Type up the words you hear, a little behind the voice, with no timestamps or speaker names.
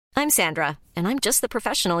I'm Sandra, and I'm just the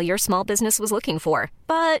professional your small business was looking for.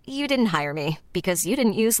 But you didn't hire me because you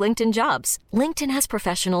didn't use LinkedIn Jobs. LinkedIn has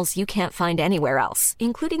professionals you can't find anywhere else,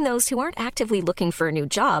 including those who aren't actively looking for a new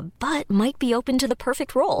job, but might be open to the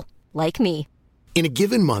perfect role, like me. In a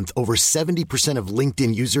given month, over 70% of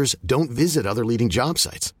LinkedIn users don't visit other leading job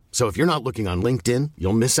sites. So if you're not looking on LinkedIn,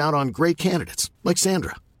 you'll miss out on great candidates like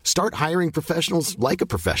Sandra. Start hiring professionals like a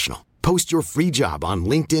professional. Post your free job on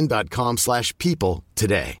linkedin.com/people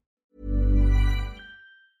today.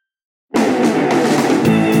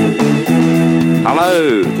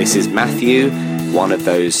 Hello, this is Matthew, one of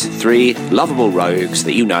those three lovable rogues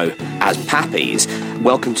that you know as Pappies.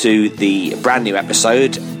 Welcome to the brand new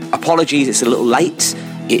episode. Apologies, it's a little late.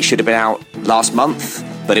 It should have been out last month,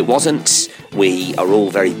 but it wasn't. We are all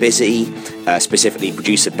very busy. Specifically,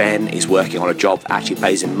 producer Ben is working on a job that actually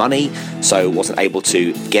pays him money, so wasn't able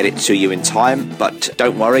to get it to you in time. But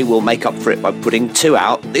don't worry, we'll make up for it by putting 2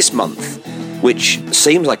 out this month, which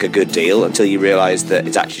seems like a good deal until you realise that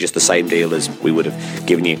it's actually just the same deal as we would have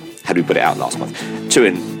given you had we put it out last month. 2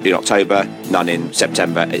 in October, none in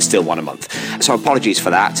September. It's still 1 a month. So apologies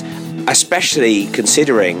for that. Especially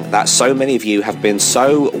considering that so many of you have been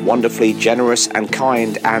so wonderfully generous and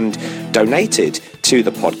kind and donated to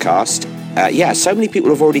the podcast. So many people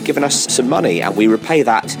have already given us some money, and we repay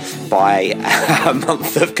that by a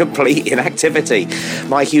month of complete inactivity.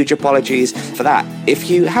 My huge apologies for that. If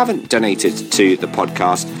you haven't donated to the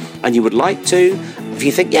podcast and you would like to, if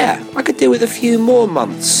you think, I could do with a few more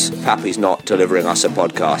months Pappy's not delivering us a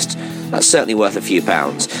podcast, that's certainly worth a few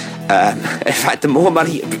pounds. In fact, the more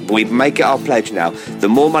money, we make it our pledge now, the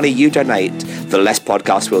more money you donate, the less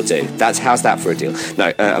podcasts we'll do. How's that for a deal?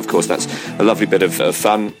 No, of course, that's a lovely bit of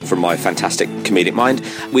fun from my fantastic comedic mind.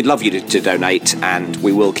 We'd love you to donate, and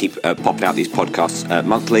we will keep popping out these podcasts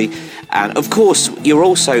monthly. And of course, you're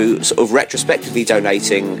also sort of retrospectively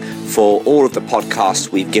donating for all of the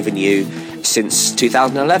podcasts we've given you since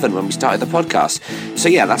 2011 when we started the podcast. So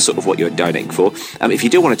that's sort of what you're donating for. If you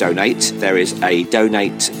do want to donate, there is a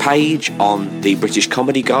donate page on the British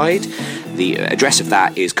Comedy Guide. The address of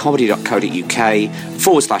that is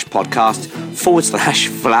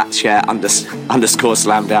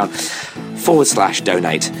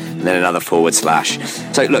comedy.co.uk/flatshare_slamdown/donate, and then another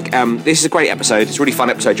 /. So look, this is a great episode. It's a really fun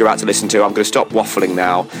episode you're about to listen to. I'm going to stop waffling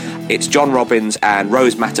now. It's John Robbins and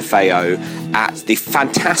Rose Matafeo at the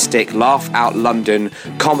fantastic Laugh Out London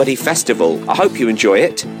Comedy Festival. I hope you enjoy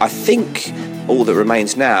it. I think all that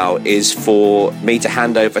remains now is for me to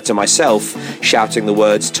hand over to myself shouting the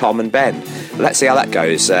words Tom and Ben. Let's see how that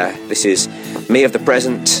goes. This is me of the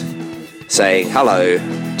present saying hello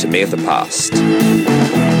to me of the past.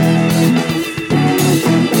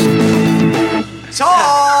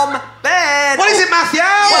 Tom! Ben! What is it, Matthew?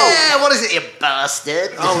 Yeah, what is it, you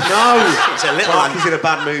bastard? Oh, no. It's a little Mark is in a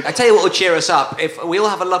bad mood. I tell you what will cheer us up, if we all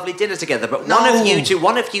have a lovely dinner together, but one of you two,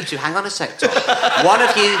 hang on a sec, Tom. One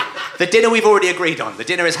of you, the dinner we've already agreed on, the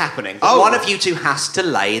dinner is happening, but one of you two has to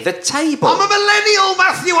lay the table. I'm a millennial,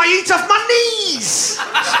 Matthew, I eat off my knees!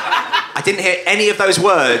 I didn't hear any of those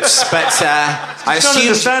words, but I assumed... don't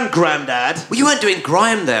understand, Grandad. Well, you weren't doing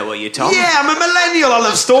grime there, were you, Tom? Yeah, I'm a millennial, I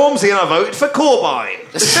love Stormzy and I voted for Corbyn.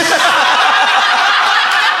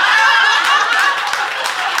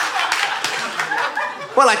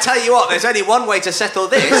 Well, I tell you what, there's only one way to settle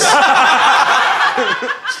this.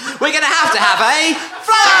 We're going to have a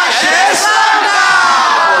Flashes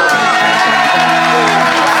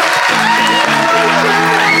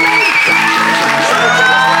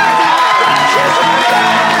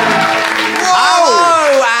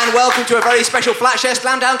Hello, and welcome to a very special Flatshare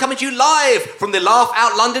Slamdown coming to you live from the Laugh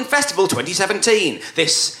Out London Festival 2017.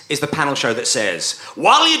 This is the panel show that says,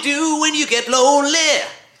 while you do when you get lonely,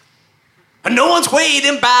 and no one's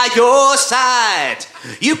waiting by your side.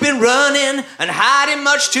 You've been running and hiding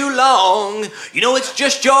much too long. You know it's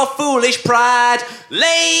just your foolish pride.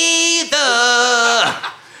 Lay the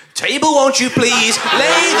table, won't you please?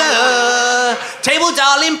 Lay the table,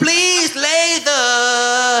 darling, please. Lay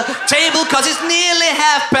the table, 'cause it's nearly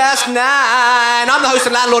 9:30. I'm the host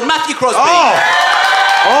and landlord, Matthew Crosby.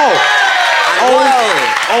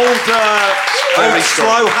 Old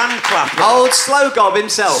slow hand clap. Old slow gob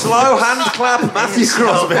himself. Slow hand clap, Matthew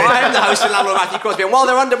Crosby. I am the host and landlord, Matthew Crosby, and while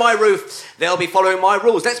they're under my roof, they'll be following my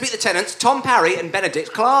rules. Let's meet the tenants, Tom Parry and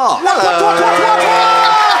Benedict Clark.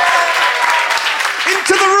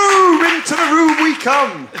 Into the room we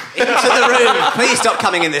come. Into the room. Please stop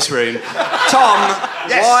coming in this room. Tom,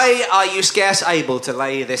 yes. Why are you scarce able to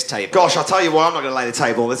lay this table? Gosh, I'll tell you why I'm not going to lay the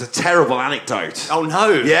table. There's a terrible anecdote. Oh,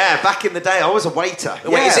 no. Yeah, back in the day, I was a waiter.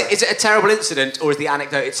 Wait, is it a terrible incident, or is the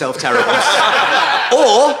anecdote itself terrible?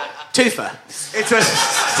 Or Twofer. It's a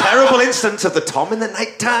terrible instance of the Tom in the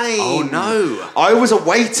Night Time. Oh, no. I was a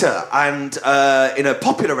waiter and in a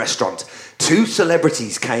popular restaurant, 2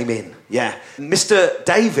 celebrities came in. Yeah. Mr.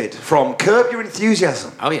 David from Curb Your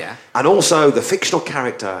Enthusiasm. Oh, yeah. And also the fictional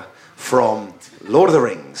character from Lord of the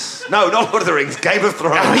Rings. No, not Lord of the Rings, Game of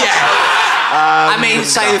Thrones. Oh, yeah. I mean,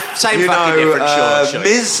 same fucking difference, sure.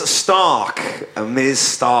 Ms.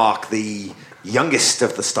 Stark, the youngest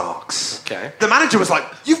of the Starks. Okay. The manager was like,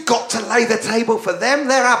 "You've got to lay the table for them.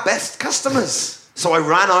 They're our best customers." So I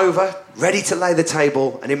ran over, ready to lay the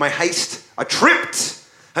table, and in my haste, I tripped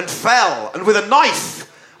and fell, and with a knife,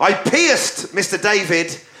 I pierced Mr.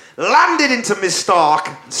 David, landed into Ms. Stark,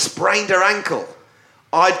 and sprained her ankle.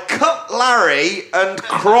 I'd cut Larry and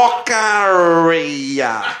crockery.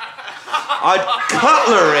 I'd cut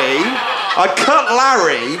Larry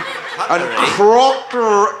and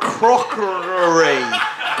crockery.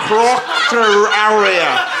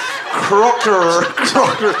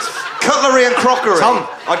 Cutlery and crockery. Tom.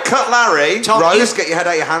 I'd cut Larry. Tom, Rose, get your head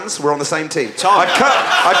out of your hands. We're on the same team. Tom. I'd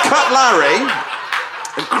cut Larry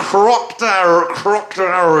and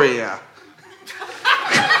crockery.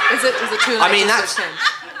 Is it too late? I mean, to that's...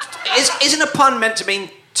 switch Isn't a pun meant to mean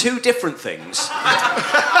 2 different things?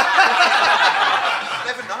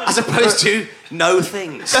 As opposed to no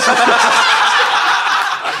things.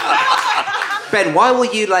 Ben, why will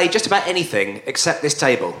you lay just about anything except this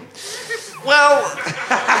table? Well,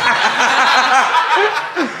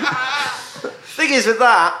 thing is with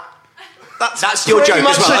that's your joke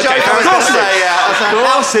as well. Okay, Of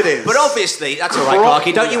course it is. But obviously, that's all right,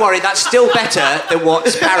 Clarky. Don't you worry. That's still better than what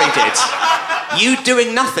Parry did. You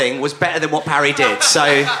doing nothing was better than what Parry did.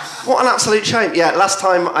 So, what an absolute shame. Yeah, last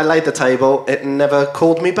time I laid the table, it never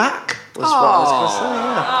called me back. Was what I was going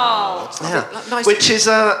to say. Yeah. Oh, nice. Which is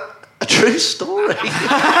a true story.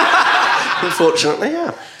 Unfortunately,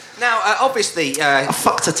 yeah. now, obviously, I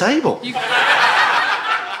fucked a table.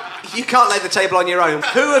 you can't lay the table on your own.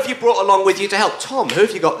 Who have you brought along with you to help? Tom, who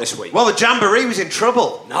have you got this week? Well, the Jamboree was in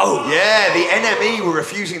trouble. No. Yeah, the NME were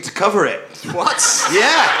refusing to cover it. What?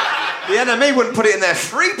 Yeah, the NME wouldn't put it in their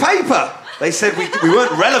free paper. They said we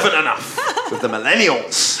weren't relevant enough with the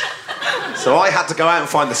millennials. So I had to go out and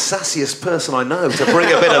find the sassiest person I know to bring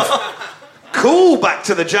a bit of cool back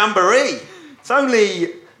to the Jamboree. It's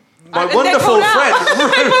only my wonderful friend.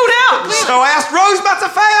 They pulled out. So I asked Rose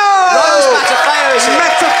Matafeo. Rose Matafeo is here.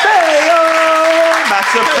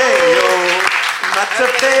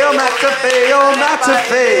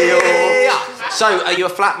 Matafeo. So, are you a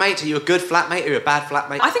flatmate? Are you a good flatmate? Are you a bad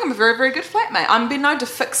flatmate? I think I'm a very, very good flatmate. I'm been known to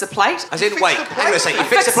fix a plate. As in, wait, hang on a second. You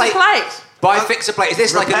fix a plate? By fix a plate, is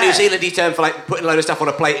this like a New Zealandy term for like putting a load of stuff on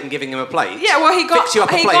a plate and giving him a plate? Yeah, well, he Fix you up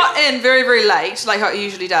a plate. got in very, very late, like how he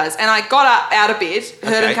usually does, and I got up out of bed,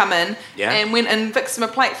 heard him come in, and went and fixed him a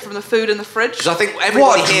plate from the food in the fridge. Because I think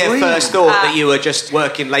everybody here first thought that you were just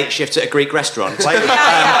working late shifts at a Greek restaurant.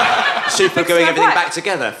 Super gluing everything back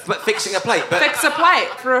together, but fixing a plate. But fix a plate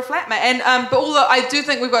for a flatmate, and but although I do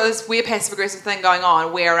think we've got this weird passive aggressive thing going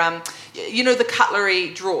on where you know the cutlery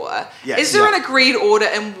drawer. Yes. Is there an agreed order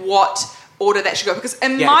in what order that should go? Because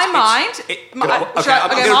in my mind,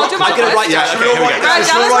 I'll do my write down. Let's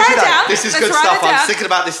write it down. This is Let's good write stuff. it down. I was thinking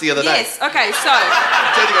about this the other day. Yes. Okay. So.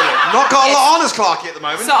 Not got a lot on us, Clarky, at the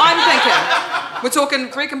moment. So I'm thinking, we're talking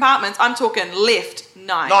 3 compartments. I'm talking left,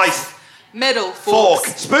 knife. Middle, fork.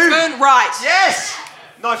 Spoon. Right. Yes.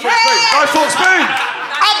 Knife, fork, spoon. Knife, fork, spoon.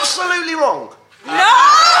 Absolutely wrong. No!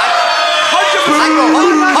 Hold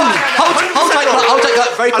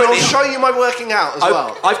on, very And quickly. I'll show you my working out as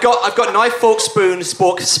well. I've got knife, fork, spoon,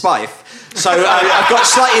 spork, spife. So I've got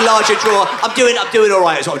slightly larger drawer. I'm doing all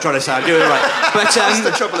right. Is what I'm trying to say. I'm doing all right. But That's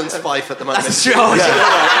the trouble in Spife at the moment. that's true.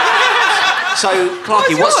 So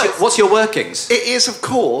Clarky, what's your workings? It is, of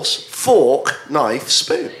course, fork, knife,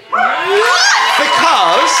 spoon.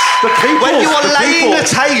 Because when you are laying the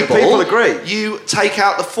table, people agree. you take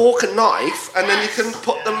out the fork and knife, and then you can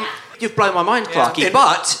put them. You've blown my mind, Clarky.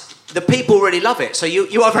 But the people really love it. So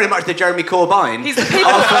you are very much the Jeremy Corbyn. He's the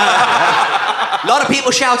people. A lot of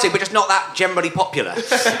people shouting, but just not that generally popular.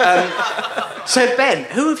 So Ben,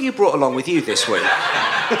 who have you brought along with you this week?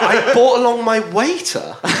 I brought along my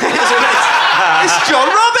waiter. It's John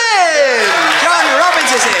Robbins. John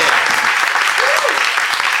Robbins is here.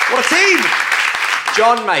 What a team.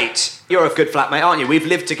 John, mate, you're a good flatmate, aren't you? We've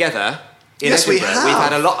lived together in Yes, we Edinburgh. have. We've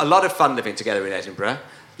had a lot of fun living together in Edinburgh.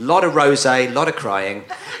 A lot of rosé, a lot of crying.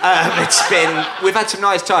 We've had some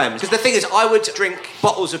nice times. Because the thing is, I would drink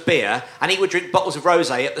bottles of beer and he would drink bottles of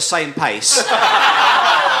rosé at the same pace.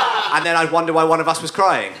 And then I'd wonder why one of us was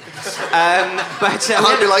crying.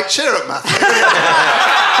 I'd be like, cheer up, Matthew.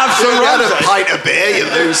 Have some You had a rosé. pint of beer, you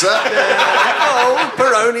loser. Oh,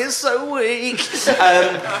 Peroni is so weak.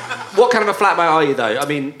 What kind of a flatmate are you, though? I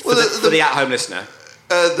mean, for the at-home listener.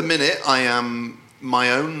 At the minute, I am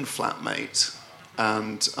my own flatmate,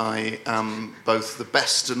 and I am both the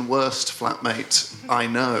best and worst flatmate I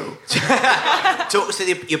know. Talk us to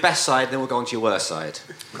your best side, then we'll go on to your worst side.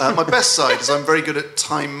 My best side is I'm very good at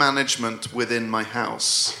time management within my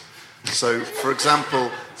house. So, for example...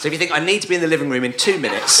 So if you think, I need to be in the living room in 2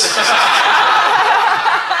 minutes...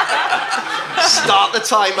 Start the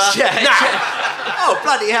timer. Oh,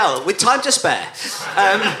 bloody hell, with time to spare.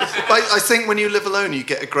 I think when you live alone, you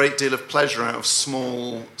get a great deal of pleasure out of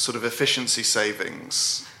small sort of efficiency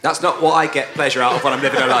savings. That's not what I get pleasure out of when I'm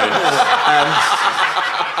living alone.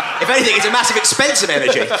 If anything, it's a massive expense of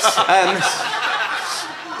energy.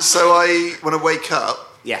 So when I wake up,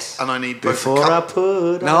 Yes. and I need both Before I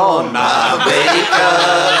put on my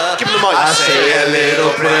makeup, Give him the mic. I say a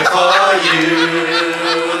little prayer for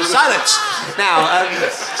you. Silence. Now,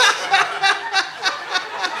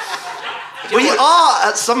 We are,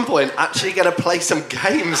 at some point, actually going to play some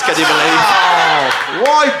games, can you believe?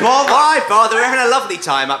 Why bother? Why bother? We're having a lovely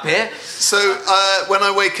time up here. So when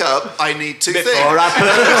I wake up, I need two things. Before I put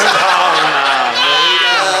on my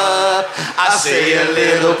makeup, I say a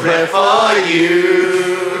little prayer for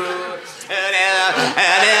you. I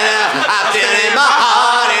feel in my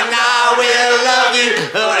heart, and I will love you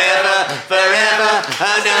forever, forever.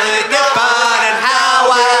 I know goodbye, and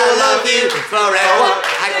how I love you forever.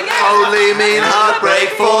 Only mean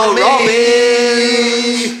heartbreak for me.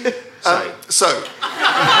 So,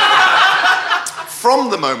 from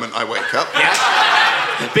the moment I wake up,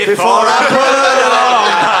 Before I put on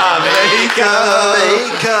my makeup,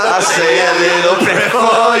 I say a little prayer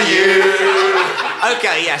for you.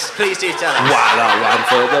 Okay, yes, please do tell us. While I run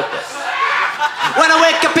for the... When I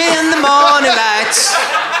wake up in the morning light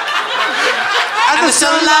and the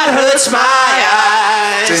sunlight hurts my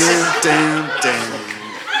eyes, ding, ding, ding.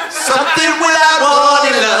 something without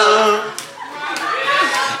warning, love,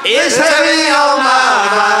 is heavy on my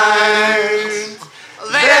mind.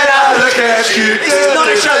 Then I look at you. This is not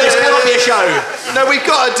a show. This cannot be a show. No, we've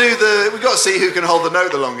got to see who can hold the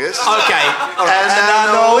note the longest. Okay. All right. And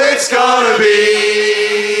I know it's gonna be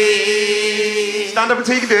Stand up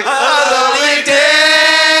until you can do it. A lovely day.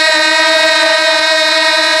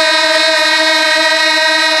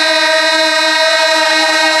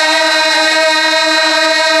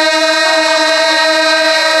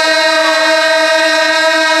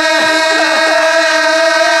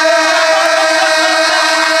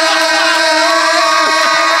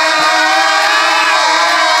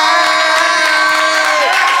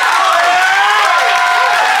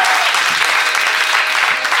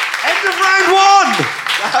 End of round one.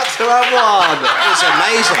 That's who I won. It's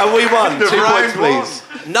amazing. And we won. 2 points, round please.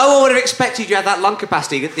 No one would have expected you to have that lung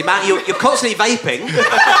capacity. The amount you're constantly vaping.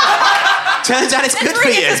 Turns out it's good for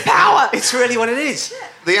you. It's power. It's really what it is.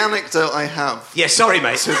 the anecdote I have Yeah, sorry,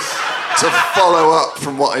 mate. to follow up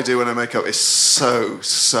from what I do when I make up is so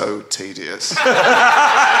tedious.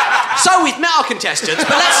 So we've met our contestants,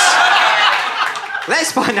 but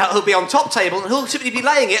let's find out who'll be on top table and who'll typically be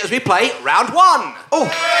laying it as we play round one. Oh.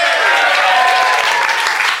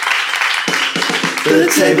 The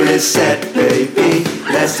table is set, baby.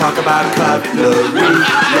 Let's talk about cutlery.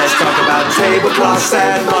 Let's talk about tablecloths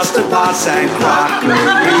and mustard pots and crockery.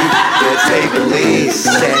 The table is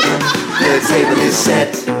set. The table is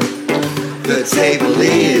set. The table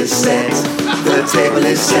is set. The table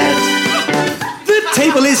is set. The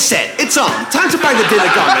table is set. It's on. Time to bang the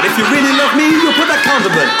dinner gong. And if you really love me, you'll put that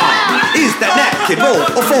condiment on. Is that napkin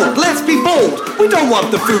rolled or fold? Let's be bold. We don't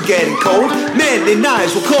want the food getting cold. Manly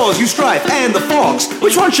knives will cause you strife. And the forks,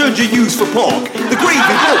 which one should you use for pork? The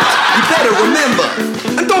gravy boat, you better remember.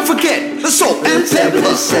 And don't forget the salt and Table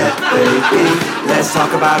pepper. is set, baby. Let's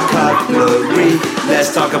talk about cutlery.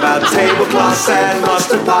 Let's talk about tablecloths and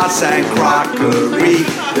mustard pots and crockery.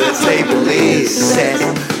 The table is set.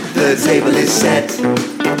 The table is set.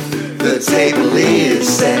 The table is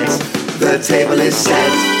set. The table is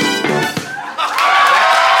set.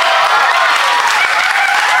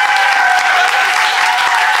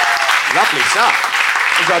 Lovely stuff.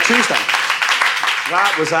 It was our Tuesday.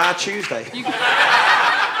 That was our Tuesday.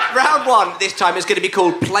 Round one this time is going to be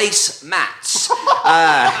called Place Mats. Oh,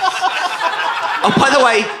 by the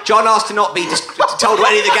way, John asked to not be told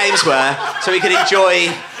what any of the games were, so he could enjoy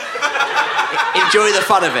the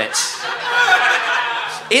fun of it.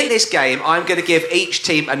 In this game, I'm going to give each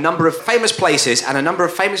team a number of famous places and a number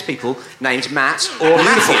of famous people named Matt or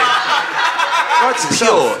Matthew.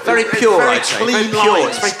 Pure, very pure, Very I'd say. clean Very pure.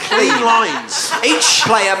 lines. It's very Clean lines. Each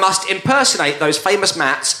player must impersonate those famous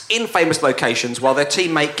mats in famous locations while their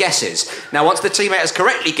teammate guesses. Now, once the teammate has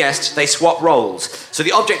correctly guessed, they swap roles. So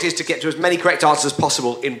the object is to get to as many correct answers as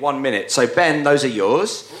possible in 1 minute. So, Ben, those are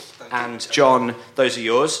yours. And John, those are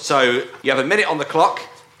yours. So you have a minute on the clock.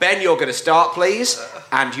 Ben, you're going to start, please.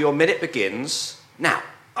 And your minute begins now.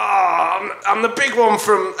 I'm the big one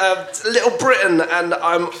from Little Britain, and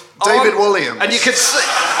I'm David Williams. And you can see.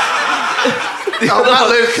 Oh, Matt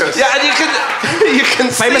Lucas. Yeah, and you can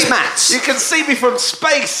Famous see, Mats. You can see me from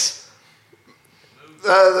space.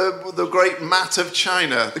 The Great Mat of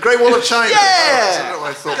China. The Great Wall of China. Yeah! Oh, I don't know why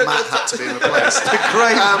I thought Matt had to be replaced. The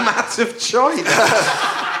Great Mat of China.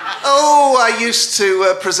 Oh, I used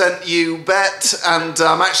to present You Bet, and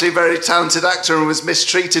I'm actually a very talented actor and was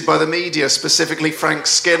mistreated by the media, specifically Frank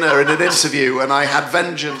Skinner, in an interview, and I had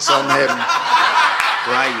vengeance on him.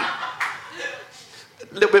 Great.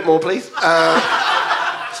 A little bit more, please.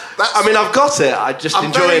 I've got it. I'm just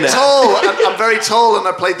enjoying it. I'm very tall, and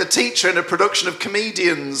I played the teacher in a production of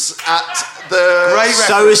Comedians at the...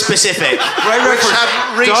 So specific. Which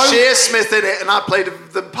had Reece Shearsmith in it, and I played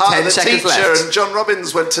the part of the teacher, left. and John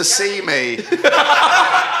Robbins went to see me.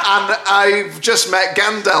 And I've just met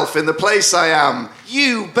Gandalf in The Place I Am.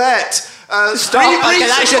 You bet. Stop. Okay,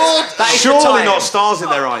 that is your Surely time. not stars in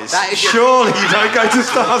their eyes. That is your- Surely you don't go to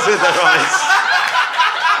stars in their eyes.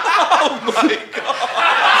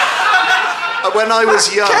 When I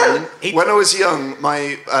was young,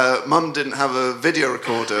 my mum didn't have a video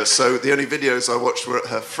recorder, so the only videos I watched were at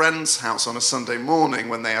her friend's house on a Sunday morning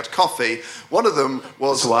when they had coffee. One of them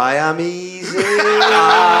was... That's why I'm easy.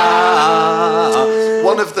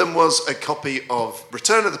 One of them was a copy of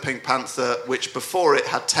Return of the Pink Panther, which before it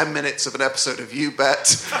had 10 minutes of an episode of You Bet.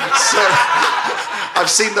 So I've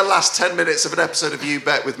seen the last 10 minutes of an episode of You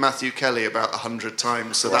Bet with Matthew Kelly about 100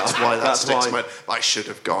 times, so that's why that sticks in my... I should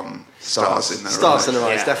have gone Stars in Their Eyes. Stars in their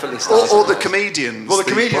eyes, definitely stars. Or The Comedians. Well, The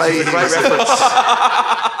Comedians is a great reference.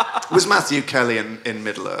 Was Matthew Kelly in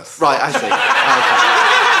Middle-earth. Right, I see.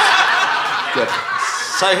 Okay. Good.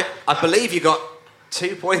 So I believe you got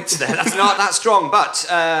 2 points there. That's not that strong, but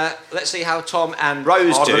let's see how Tom and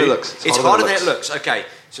Rose Harder do. than it looks. It's harder than it looks. Okay,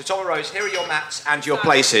 so Tom and Rose, here are your mats and your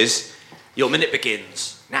places. Your minute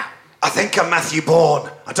begins now. I think I'm Matthew Bourne.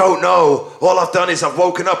 I don't know. All I've done is I've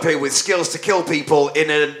woken up here with skills to kill people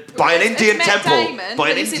by an Indian Matt temple. Damon, By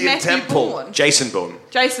an but is it Indian Matthew temple. Bourne? Jason Bourne.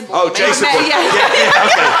 Jason Bourne. Oh, you mean? Jason Bourne. Yeah.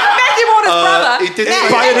 Okay. Matthew Bourne is brother. he did Matt-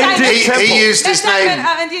 by an Matt Indian Damon- temple. He used his Matt name.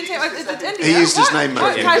 Damon, Indian temple. Is it India? He used his What? name,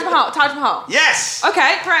 What? mate. Taj Mahal. Yes.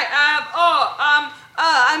 Okay, great.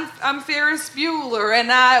 I'm Ferris Bueller, and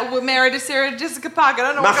we're married to Sarah Jessica Parker. I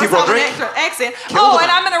don't know Matthew what kind Broderick. of accent. Killed him.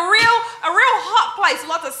 And I'm in a real hot place,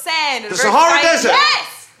 lots of sand. And The very Sahara strange- Desert?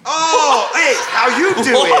 Yes. Oh, hey, how you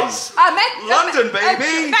doing? London,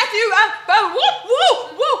 baby. Matthew, whoa,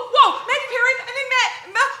 Matthew Perry, and then Matt.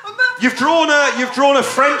 You've drawn a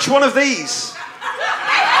French one of these.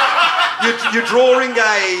 You're drawing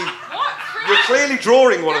a. What? You're clearly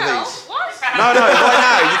drawing one of Girl, these. What? No, right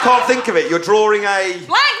now you can't think of it. You're drawing a.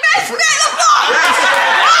 Blank Matt.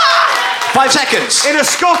 5 seconds. In a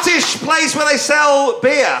Scottish place where they sell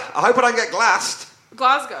beer. I hope I don't get glassed.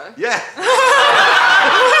 Glasgow. Yeah.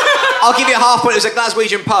 I'll give you a half point. It was a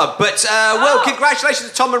Glaswegian pub. But, well, congratulations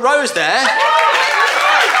to Tom and Rose there.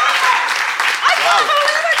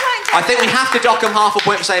 I think we have to dock him half a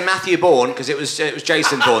point for saying Matthew Bourne, because it was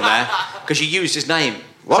Jason Bourne there, because you used his name.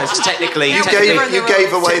 What? So technically... You gave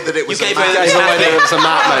away that it was a Matt.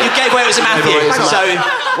 You gave away it was a Matthew.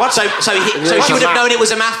 So she would have known it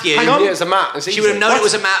was a Matthew. Hang on. Yeah, it's a Matt. It's She easy. would have known it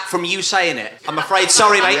was a Matt from you saying it. I'm afraid.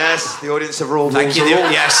 Sorry, mate. Yes, the audience have ruled. Thank you.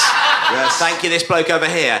 rules. Yes. Yes. Thank you, this bloke over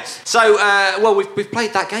here. So, well, we've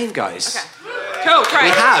played that game, guys. Okay. Cool, great. We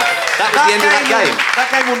have. That was the end of that game. That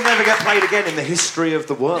game will never get played again in the history of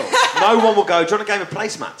the world. No one will go, do you want a game of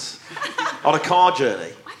placemats? On a car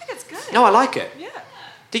journey. I think it's good. No, I like it. Yeah.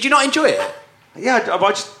 Did you not enjoy it? Yeah,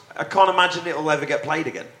 I can't imagine it'll ever get played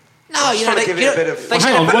again. No, you know, trying to give it a bit of... they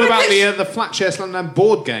Hang on, said- what about the Flatshare Slamdam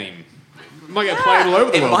board game? It might get played all over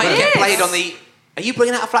the It world. might don't get Yes. played on the... Are you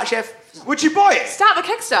bringing out a flat chef? Would you buy it? Start the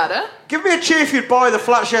Kickstarter. Give me a cheer if you'd buy the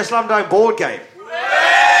Flatshare Slamdown board game.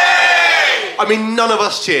 I mean, none of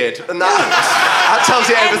us cheered, and that tells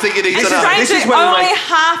you everything you need And to know. strangely, This is where we only make-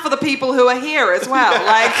 half of the people who are here as well.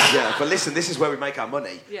 Like, Yeah, but listen, this is where we make our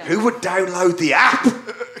money. Yeah. Who would download the app?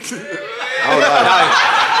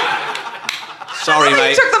 Sorry, they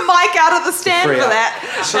mate. took the mic out of the stand Free for up.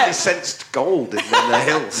 that. Suddenly sensed gold in the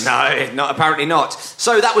hills. No, apparently not.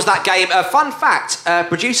 So that was that game. Fun fact,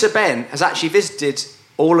 producer Ben has actually visited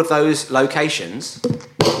all of those locations.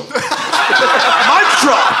 Mic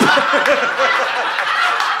drop.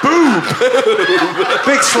 Boom.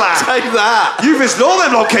 Big slap. Take that. You visited all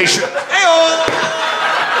them locations.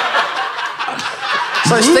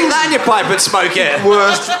 So stick that in your pipe and smoke it.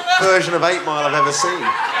 Worst version of 8 Mile I've ever seen.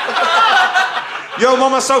 Yo,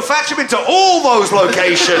 Mama, so fat you've been to all those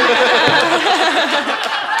locations.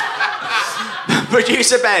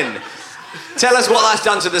 Producer Ben, tell us what that's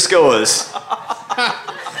done to the scores.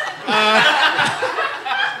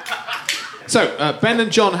 So, Ben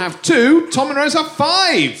and John have 2, Tom and Rose have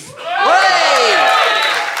 5.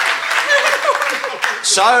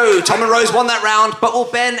 So, Tom and Rose won that round, but will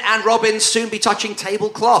Ben and Robin soon be touching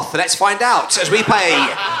tablecloth? Let's find out as we play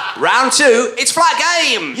round 2. It's Flat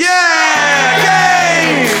Game! Yeah!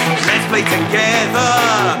 Games! Let's play together.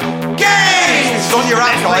 Games! It's on your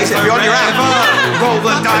app, guys. If you're on your app. Roll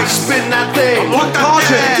the dice, spin that thing. What card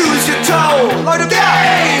Do as you're told. Load of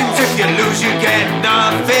Games! If you lose, you get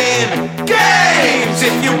nothing. Games!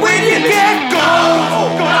 If you win, you get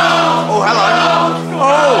gold. Oh, hello.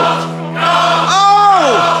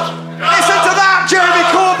 Listen to that, Jeremy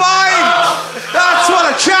Corbyn! That's what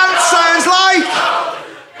a chant sounds like!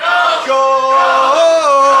 Gold!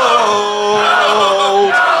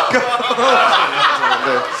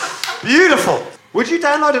 Beautiful. Would you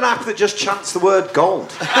download an app that just chants the word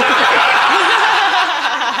gold? So,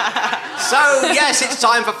 yes, it's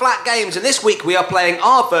time for Flat Games, and this week we are playing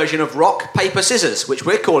our version of Rock, Paper, Scissors, which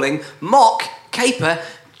we're calling Mock, Caper...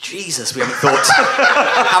 Jesus, we haven't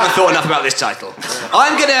thought enough about this title.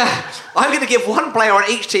 I'm gonna give one player on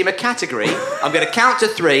each team a category. I'm gonna count to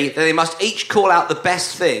 3, then they must each call out the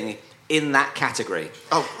best thing in that category.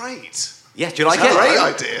 Oh, great. Yeah, do you like That's it? a great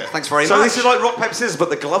idea. Thanks very So much. this is like rock, paper, scissors, but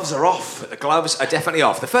the gloves are off. The gloves are definitely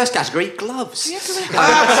off. The first category, gloves.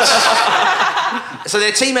 So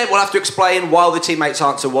their teammate will have to explain why the teammate's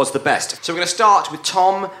answer was the best. So we're going to start with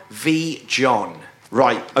Tom v. John.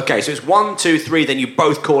 Right. Okay, so it's 1, 2, 3, then you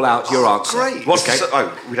both call out your answer. Great. What's Okay.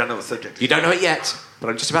 we don't know the subject. You don't know it yet, but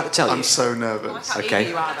I'm just about to tell you. I'm so nervous. How Okay.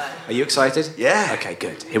 eager you are, though. Are you excited? Yeah. Okay,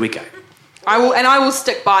 good. Here we go. I will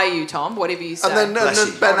stick by you, Tom, whatever you say. And then Bless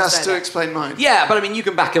you. Ben I has wanna say to that. explain mine. Yeah, but I mean, you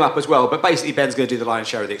can back him up as well, but basically Ben's going to do the lion's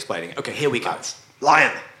share of the explaining. Okay, here we go.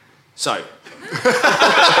 Lion. So, Is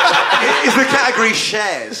the category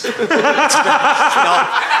shares? it's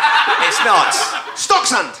not.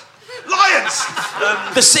 Stocksand. Lions.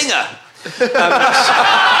 The singer.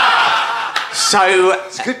 So,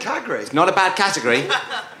 It's a good category. not a bad category.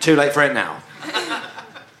 Too late for it now.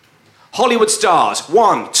 Hollywood stars.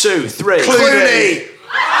 1, 2, 3. Clooney.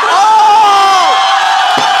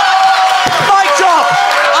 Mic drop!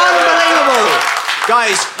 Unbelievable!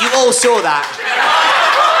 Guys, you all saw that.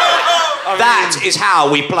 That is how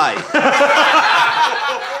we play.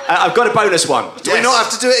 I've got a bonus one. Do we not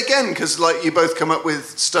have to do it again? Because like you both come up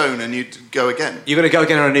with stone and you go again. You're going to go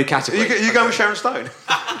again on a new category. You going with Sharon Stone?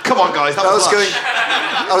 Come on, guys. That I was lush.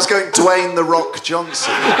 was going Dwayne the Rock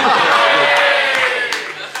Johnson.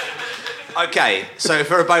 Okay, so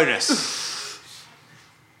for a bonus.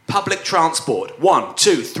 Public transport. 1,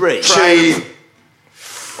 2, 3. Train.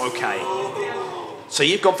 Okay. So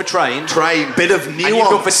you've gone for train. Train. Bit of And you've gone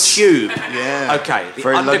for nuance. tube. Yeah. Okay, the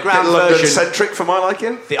Very underground London version. centric for my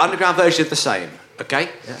liking. The underground version is the same. Okay.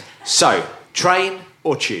 Yeah. So train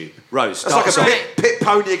or tube. Rose. It's like a start us pit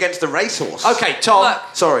pony against a racehorse. off. Okay, Tom. Look.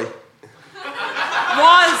 Sorry.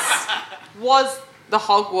 Was the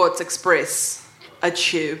Hogwarts Express a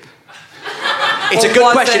tube? It's a Or good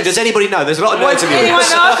was question. it- Does anybody know? There's a lot of Does nerds in the anyone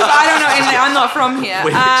audience. know? 'Cause I don't know anything. I'm not from here.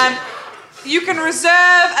 Which? You can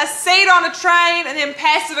reserve a seat on a train and then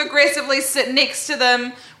passive-aggressively sit next to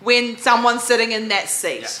them when someone's sitting in that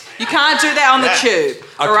seat. You can't do that on the tube,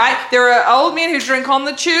 all right? There are old men who drink on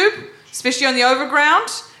the tube, especially on the overground,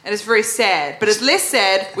 and it's very sad. But it's less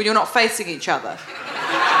sad when you're not facing each other.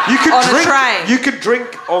 You could On a drink. train. You could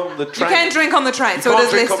drink on the train. You can drink on the train, so can't it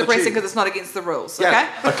is drink less on the depressing tube. because it's not against the rules, Yeah.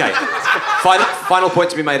 okay? Okay. Final point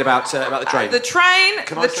to be made about the train. The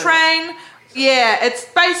train, yeah, it's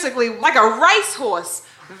basically like a racehorse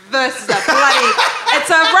versus a bloody... It's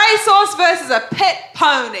a racehorse versus a pit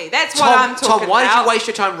pony. That's what I'm talking about. Tom, why did you waste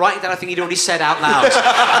your time writing down a thing you'd already said out loud?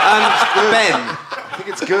 Ben, I think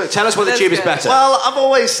it's good. tell us why the That's tube is good. better. Well, I've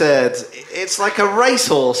always said it's like a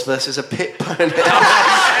racehorse versus a pit pony.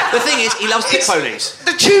 The thing is, he loves pit ponies.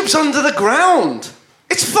 The tube's under the ground.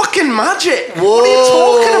 It's fucking magic. What are you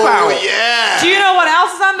talking about? Yeah. Do you know what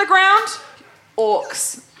else is underground?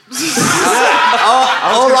 Orcs.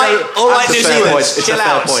 All right, That's a New fair Zealand, point. It's a chill fair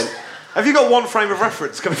out. point. Have you got one frame of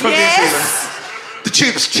reference coming from New Zealand? Yes. The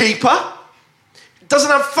tube's cheaper.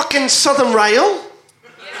 Doesn't have fucking Southern Rail.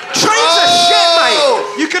 Trains are shit,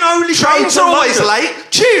 mate. You can only Trains go are to always London. late.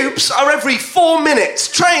 Tubes are every 4 minutes.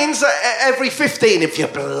 Trains are every 15 if you're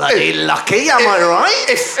bloody lucky. Am I right?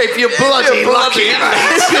 If you're bloody lucky,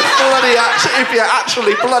 if you're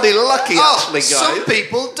actually bloody lucky, guys. Some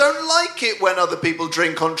people don't like it when other people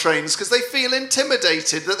drink on trains because they feel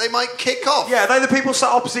intimidated that they might kick off. Yeah, they're the people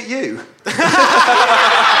sat opposite you.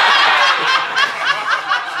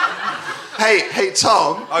 Hey,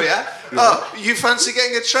 Tom. Oh, yeah? You fancy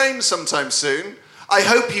getting a train sometime soon? I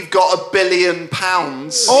hope you've got £1 billion.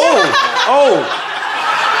 Oh.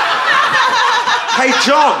 Hey,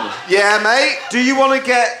 John. Yeah, mate? Do you want to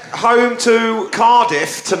get home to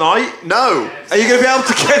Cardiff tonight? No. Are you going to be able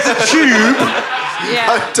to get the tube?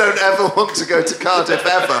 Yeah. I don't ever want to go to Cardiff,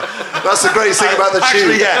 ever. That's the greatest thing about the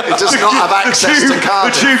tube. Actually, yeah. It does not have access to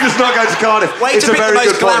Cardiff. The tube does not go to Cardiff. Way it's to a pick very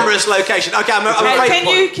the most good point. glamorous location. Okay, I'm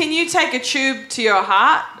afraid. Can you take a tube to your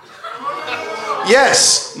heart?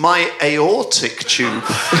 Yes, my aortic tube.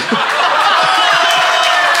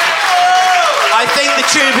 I think the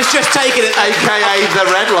tube has just taken it. AKA the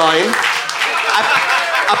red line.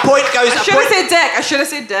 A point goes... I should have said dick. I should have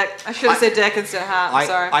said dick. I should have said dick instead of heart. I'm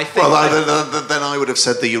sorry. I think... Then I would have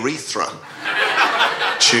said the urethra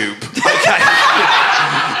tube. Okay.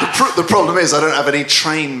 The problem is I don't have any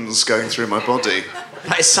trains going through my body.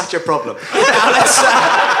 That is such a problem. Now let's...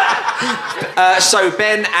 so,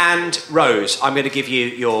 Ben and Rose, I'm going to give you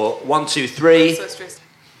your 1, 2, 3. I'm so stressed.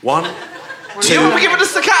 1, 2... You were giving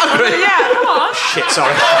us the category. Yeah, come on. Shit,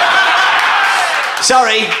 sorry.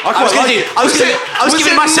 Sorry, I was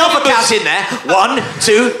giving myself a count in there. 1,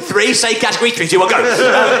 2, 3. Say category. 3, 2, 1, go.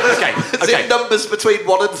 Okay. Is it numbers between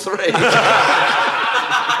 1 and 3?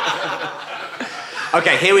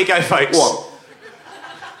 Okay, here we go, folks. 1.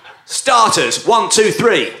 Starters. 1, 2,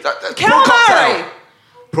 3. Calamari.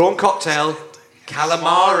 Prawn cocktail.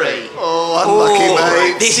 Calamari. Oh, unlucky,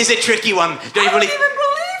 mate. This is a tricky one. I don't even believe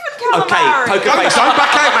in calamari. Okay, poker face. Don't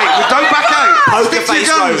back out, mate. Don't back out. Poker Stick to face,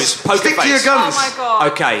 your guns. Rose. Poker Stick face. to your guns. Oh my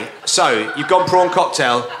god. Okay, so you've gone prawn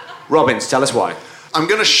cocktail. Robbins, tell us why. I'm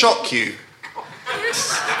going to shock you.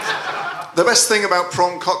 The best thing about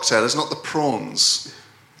prawn cocktail is not the prawns,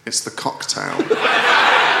 it's the cocktail.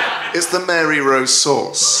 It's the Mary Rose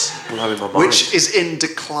sauce, which is in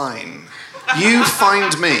decline. You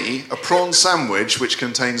find me a prawn sandwich which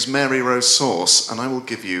contains Mary Rose sauce, and I will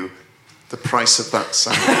give you the price of that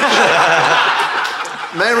sandwich.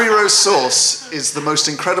 Mary Rose sauce is the most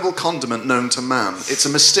incredible condiment known to man. It's a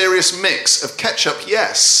mysterious mix of ketchup,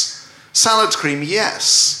 yes, salad cream,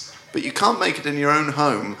 yes, but you can't make it in your own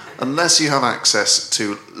home unless you have access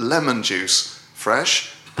to lemon juice,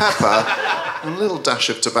 fresh, pepper, and a little dash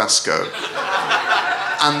of Tabasco.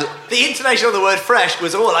 And the intonation of the word fresh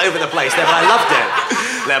was all over the place there, but I loved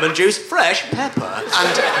it. Lemon juice, fresh, pepper.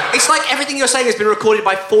 And it's like everything you're saying has been recorded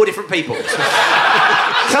by 4 different people. This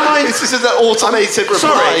is an automated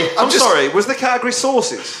reply. I'm sorry. Was the category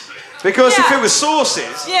sauces? Because if it was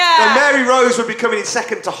sauces, then Mary Rose would be coming in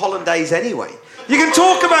second to hollandaise anyway. You can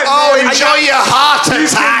talk about... enjoy your heart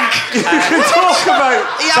attack! You can talk about...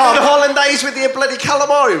 Are you having hollandaise with your bloody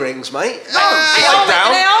calamari rings, mate?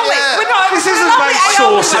 This isn't about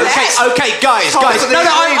sauces. Okay, guys. No,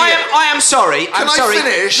 I am sorry. Can I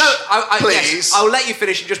finish? No, please. Yes, I'll let you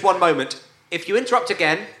finish in just one moment. If you interrupt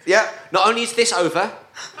again, not only is this over,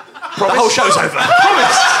 the whole show's over.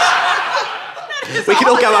 Promise. We can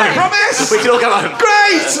all go home. Promise. We can all go home.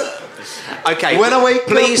 Great. Okay. When I wake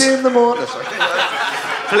up in the morning.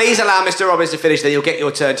 Please allow Mr. Robbins to finish, then you'll get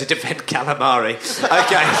your turn to defend calamari.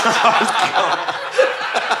 Okay.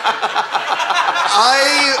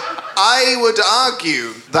 I would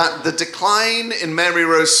argue that the decline in Mary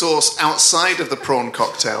Rose sauce outside of the prawn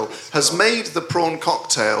cocktail has made the prawn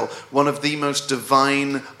cocktail one of the most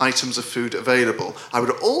divine items of food available. I would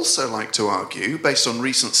also like to argue, based on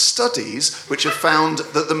recent studies, which have found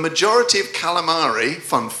that the majority of calamari,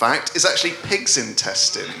 fun fact, is actually pig's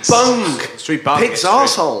intestines. Bung! Street bung. Pig's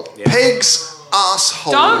arsehole. Yeah. Pig's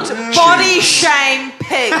arsehole. Don't body shame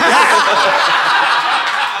pigs.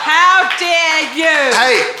 How dare you?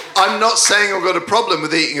 Hey, I'm not saying I've got a problem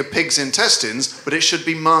with eating a pig's intestines, but it should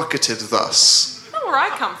be marketed thus. That's not where I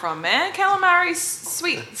come from, man. Calamari's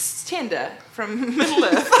sweet, it's tender from Middle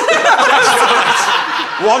Earth.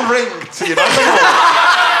 One ring to your number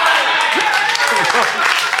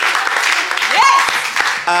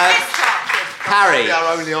Yes! Parry.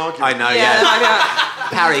 Our only argument. I know, yeah.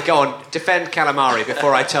 Parry, go on. Defend calamari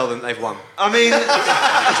before I tell them they've won. I mean,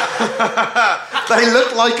 they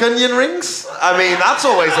look like onion rings. I mean, that's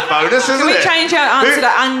always a bonus, isn't it? Can we change our answer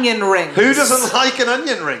to onion rings? Who doesn't like an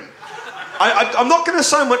onion ring? I'm not going to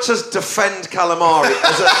so much as defend calamari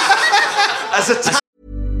as a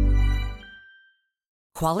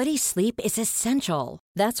Quality sleep is essential.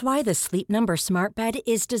 That's why the Sleep Number Smart Bed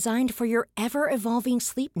is designed for your ever-evolving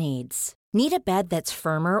sleep needs. Need a bed that's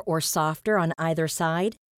firmer or softer on either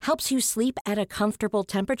side? Helps you sleep at a comfortable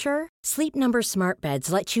temperature? Sleep Number Smart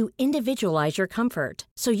Beds let you individualize your comfort,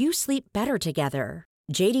 so you sleep better together.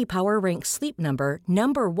 J.D. Power ranks Sleep Number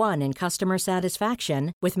number 1 in customer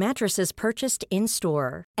satisfaction with mattresses purchased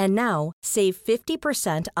in-store. And now, save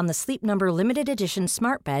 50% on the Sleep Number Limited Edition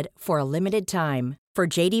Smart Bed for a limited time. For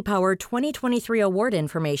J.D. Power 2023 award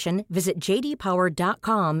information, visit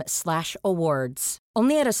jdpower.com/awards.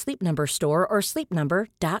 Only at a Sleep Number store or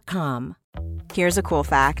sleepnumber.com. Here's a cool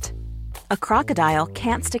fact. A crocodile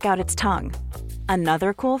can't stick out its tongue.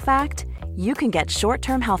 Another cool fact, you can get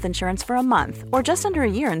short-term health insurance for a month or just under a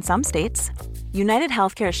year in some states. United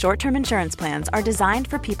Healthcare short-term insurance plans are designed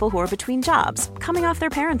for people who are between jobs, coming off their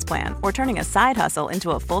parents' plan, or turning a side hustle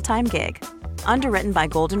into a full-time gig. Underwritten by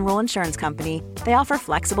Golden Rule Insurance Company, they offer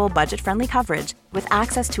flexible, budget-friendly coverage with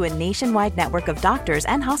access to a nationwide network of doctors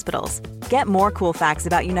and hospitals. Get more cool facts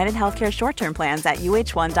about United Healthcare short-term plans at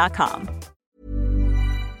uh1.com.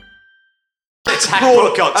 Attack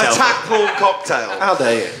prawn cocktail. Attack prawn cocktail. How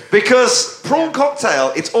dare you? Because prawn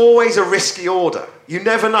cocktail, it's always a risky order. You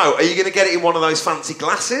never know. Are you going to get it in one of those fancy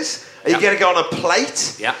glasses? Are you going to go on a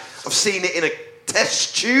plate? Yeah. I've seen it in a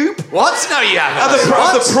test tube. What? No, you haven't. Have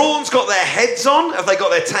the prawns got their heads on? Have they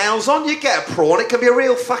got their tails on? You get a prawn, it can be a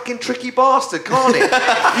real fucking tricky bastard, can't it? You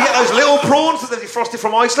get those little prawns that they're defrosted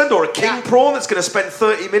from Iceland, or a king prawn that's going to spend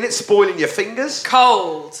 30 minutes spoiling your fingers.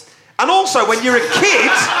 Cold. And also, when you're a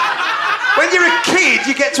kid,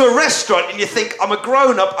 you get to a restaurant and you think, I'm a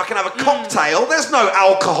grown-up, I can have a cocktail. There's no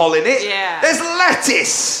alcohol in it. Yeah. There's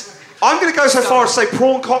lettuce. I'm going to go so far as to say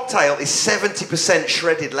prawn cocktail is 70%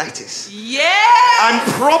 shredded lettuce. Yeah! And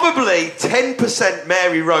probably 10%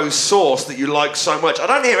 Mary Rose sauce that you like so much. I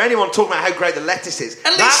don't hear anyone talking about how great the lettuce is.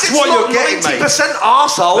 At least That's it's what not you're getting, mate. 90%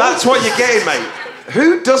 arsehole. That's what you're getting, mate.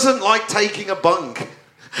 Who doesn't like taking a bunk?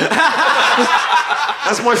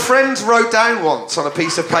 As my friends wrote down once on a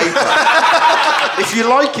piece of paper, if you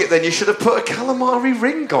like it, then you should have put a calamari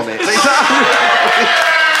ring on it.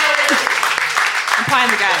 I'm playing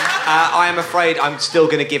the game. I am afraid I'm still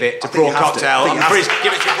going to give it to prawn cocktail. Give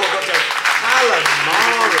it to prawn cocktail.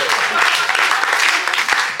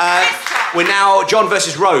 Calamari. We're now John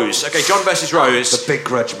versus Rose. Okay, John versus Rose. The big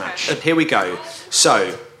grudge match. And here we go.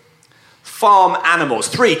 So, farm animals.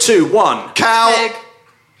 3, 2, 1. Cow. Pig.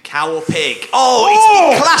 Cow or pig? Oh, it's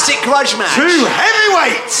the classic grudge match. 2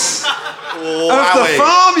 heavyweights Oh, of the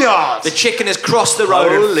farmyard. The chicken has crossed the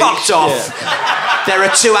road and fucked off. There are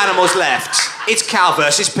 2 animals left. It's cow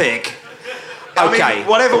versus pig. Okay. I mean,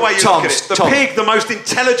 whatever way you look at it. The Tom. pig, the most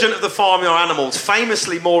intelligent of the farmyard animals,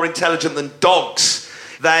 famously more intelligent than dogs.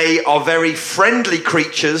 They are very friendly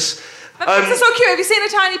creatures. But pigs are so cute. Have you seen a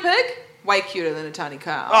tiny pig? Way cuter than a tiny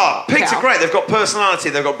cow. Oh, pigs are great. They've got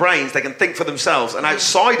personality, they've got brains, they can think for themselves. And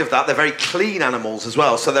outside of that, they're very clean animals as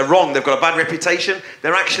well. So they're wrong, they've got a bad reputation.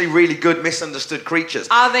 They're actually really good, misunderstood creatures.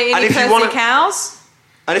 Are they any pussy cows?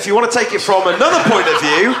 And if you want to take it from another point of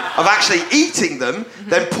view, of actually eating them,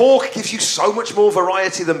 then pork gives you so much more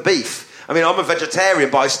variety than beef. I mean, I'm a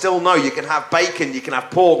vegetarian, but I still know you can have bacon, you can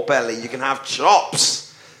have pork belly, you can have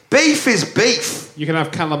chops. Beef is beef. You can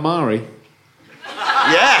have calamari.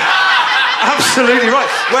 Yeah. Absolutely right.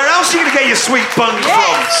 Where else are you going to get your sweet bung from?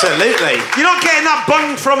 Absolutely. You're not getting that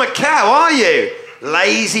bung from a cow, are you?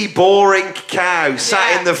 Lazy, boring cow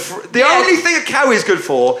sat in the... The only thing a cow is good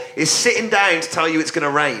for is sitting down to tell you it's going to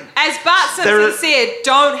rain. As Bart Simpson said,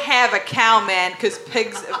 don't have a cow, man, because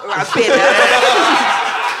pigs are better.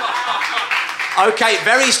 Okay,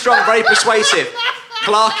 very strong, very persuasive.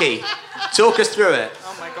 Clarky, talk us through it.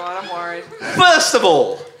 Oh my God, I'm worried. First of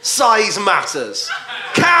all, size matters.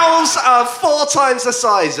 Cows are 4 times the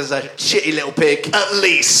size as a shitty little pig. At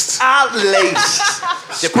least. At least.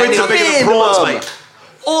 Depending on bigger than prawns, mate.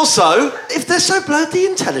 Also, if they're so bloody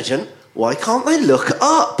intelligent, why can't they look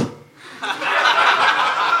up?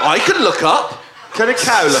 I can look up. Can a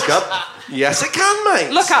cow look up? Yes, it can,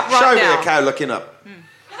 mate. Look up right Show now. me a cow looking up.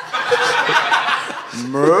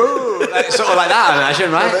 Moo. Sort of like that, I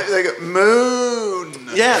imagine, right? They go, moon.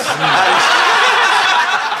 Yeah.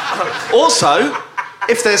 Also,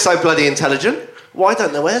 if they're so bloody intelligent, why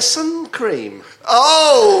don't they wear sun cream?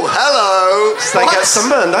 Oh, hello. They get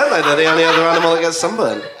sunburned, don't they? They're the only other animal that gets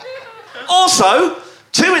sunburned. Also,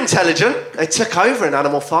 too intelligent, they took over an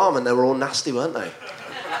animal farm and they were all nasty, weren't they?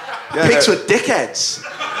 Yeah, Pigs were dickheads.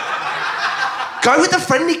 Go with the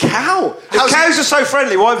friendly cow. If cows are so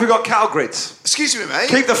friendly, why have we got cattle grids? Excuse me, mate.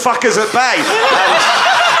 Keep the fuckers at bay.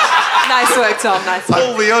 Nice work, Tom. Nice work.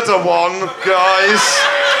 Pull the other one, guys.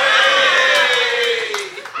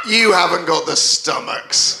 You haven't got the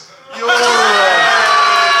stomachs. You're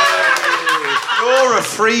a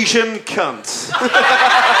Frisian cunt.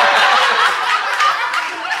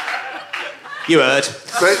 You heard.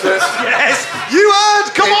 Yes, you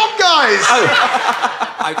heard. Come on, guys.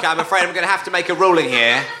 Oh. Okay, I'm afraid I'm going to have to make a ruling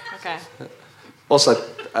here. Okay. Also,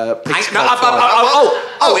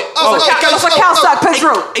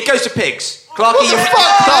 It goes to pigs. Clarky.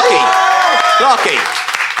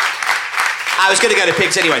 I was going to go to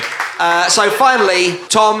pigs anyway. So finally,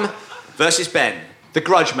 Tom versus Ben. The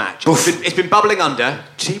grudge match. It's been bubbling under.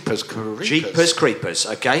 Jeepers Creepers. Jeepers Creepers,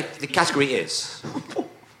 okay? The category is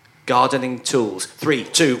gardening tools. 3,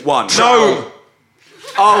 2, 1. No.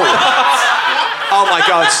 Oh my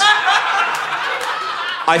God.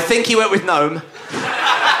 I think you went with gnome.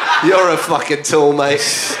 You're a fucking tool,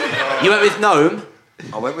 mate. You went with gnome?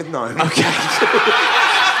 I went with gnome. Okay.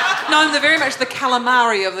 No, they're very much the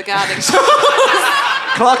calamari of the gardening.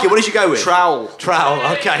 Clarky, what did you go with? Trowel. Trowel,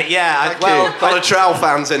 okay, yeah. Thank you. Got a trowel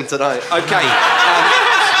fans in tonight. Okay.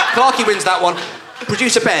 Clarky wins that one.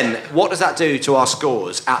 Producer Ben, what does that do to our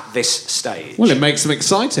scores at this stage? Well, it makes them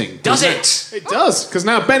exciting. Does it? It does, because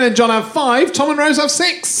now Ben and John have 5, Tom and Rose have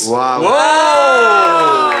 6. Wow.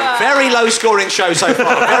 Whoa! Very low scoring show so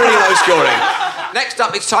far. Very low scoring. Next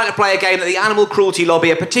up, it's time to play a game that the Animal Cruelty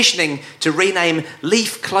Lobby are petitioning to rename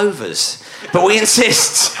leaf clovers. But we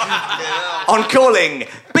insist on calling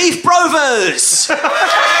Beef Brovers!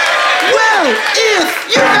 Well, if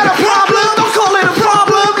you got a problem, don't call it a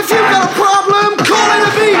problem. If you got a problem, call it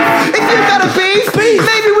a beef. If you got a beef,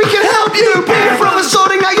 maybe we can help you. Beef from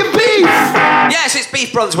sorting out your beef. Yes, it's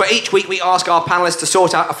Beef Brothers, where each week we ask our panellists to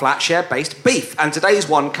sort out a flat share-based beef. And today's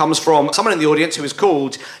one comes from someone in the audience who is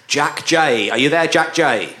called Jack J. Are you there, Jack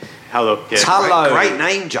J? Hello. Yeah. Hello. Great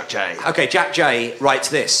name, Jack J. Okay, Jack J writes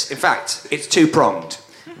this. In fact, it's two-pronged.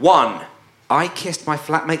 1, I kissed my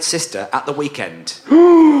flatmate's sister at the weekend.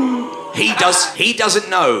 He doesn't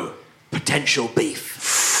know. Potential beef.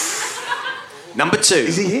 Number 2.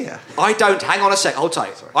 Is he here? hang on a sec, hold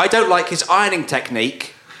tight. I don't like his ironing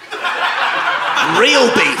technique. Real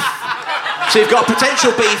beef. So you've got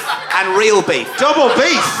potential beef and real beef. Double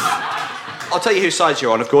beef. I'll tell you whose sides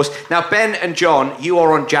you're on, of course. Now, Ben and John, you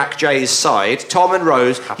are on Jack J's side. Tom and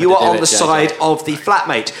Rose, you are on the side of the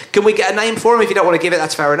flatmate. Can we get a name for him? If you don't want to give it,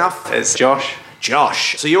 that's fair enough. It's Josh.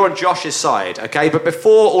 Josh. So you're on Josh's side, okay? But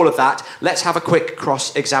before all of that, let's have a quick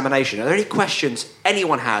cross-examination. Are there any questions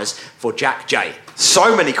anyone has for Jack J?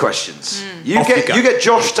 So many questions. You Off get you go. you get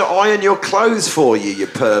Josh to iron your clothes for you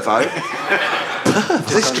pervo.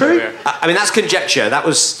 Is this true? I mean, that's conjecture. That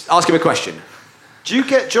was... Ask him a question. Do you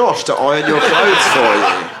get Josh to iron your clothes for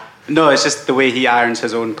you? No, it's just the way he irons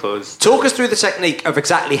his own clothes. Talk us through the technique of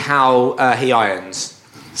exactly how he irons.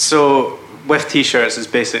 So, with T-shirts, it's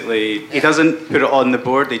basically... He doesn't put it on the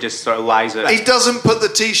board, he just sort of lies it. He doesn't put the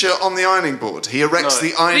T-shirt on the ironing board. He erects No.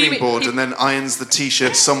 the ironing board and then irons the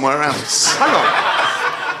T-shirt somewhere else. Hang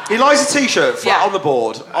on. He lies a T-shirt flat Yeah. on the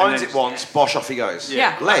board, irons then- it once, bosh, off he goes.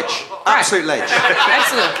 Yeah. Ledge. Absolute ledge.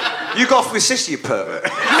 Excellent. You got off with sister, you pervert.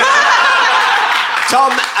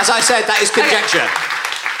 Tom, as I said, that is conjecture.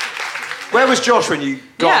 Where was Josh when you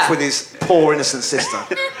got Yeah. off with his poor innocent sister?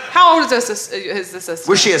 How old is this sister?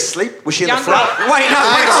 Was she asleep? Was she in the Younger. flat? Wait, no,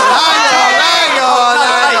 Hang wait.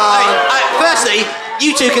 on. Firstly,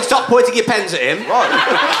 you two can stop pointing your pens at him. Right.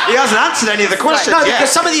 He hasn't answered any of the questions No, yet.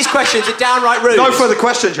 because some of these questions are downright rude. No further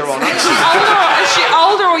questions, Your Honour. Is she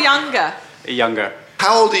older or younger? Younger.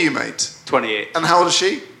 How old are you, mate? 28. And how old is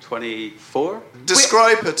she? 24?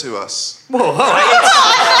 Describe her to us. Whoa, all right.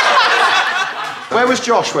 Where was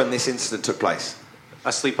Josh when this incident took place?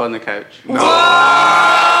 Asleep on the couch.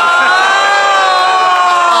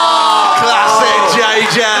 Classic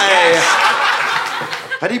JJ.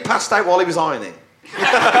 Had he passed out while he was ironing?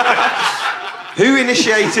 Who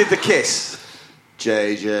initiated the kiss?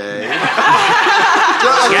 JJ.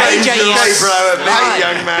 JJ, bro, mate,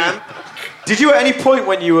 young man. Did you at any point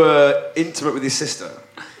when you were intimate with his sister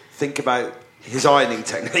think about his ironing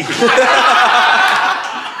technique?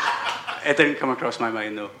 It didn't come across my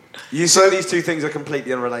mind, though. You say these two things are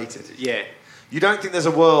completely unrelated. Yeah. You don't think there's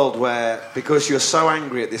a world where, because you're so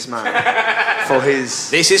angry at this man for his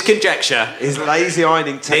This is conjecture. lazy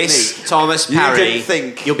ironing technique, This, Thomas you Parry, didn't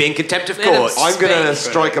think you'll be in contempt of Let him court. I'm going to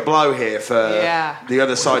Speak. strike a blow here for Yeah. the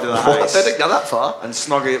other side of the What? house They didn't go that far. and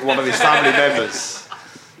snog at one of his family members.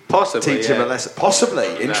 Possibly, Teach him yeah. a lesson. Possibly.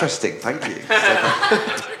 Interesting. Thank you.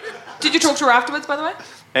 Did you talk to her afterwards, by the way?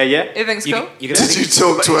 Yeah. Everything's cool? You Did you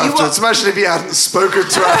talk to her afterwards? Imagine if you hadn't spoken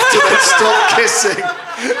to her after they stopped kissing.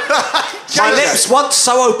 My lips once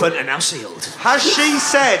so open and now sealed. Has she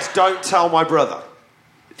said, "Don't tell my brother"?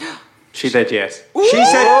 She did, yes. She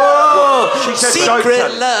said, she said Secret don't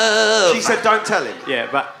tell him. love. She said don't tell him. Yeah,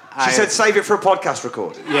 but She said save it for a podcast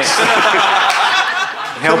record. Yeah.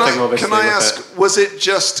 Helping, obviously. Can I ask, was it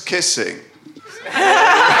just kissing?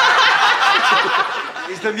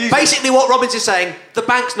 Basically, what Robbins is saying, the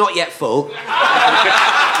bank's not yet full. No,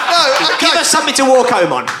 give us something to walk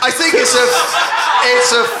home on. I think it's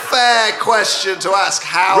a fair question to ask.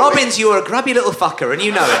 How? Robbins, you're a grubby little fucker, and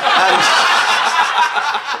you know it.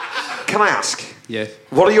 Can I ask? Yeah.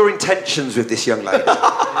 What are your intentions with this young lady?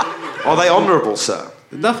 Are they honourable, sir?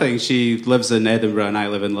 Nothing. She lives in Edinburgh and I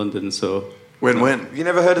live in London, so... Win-win. Have you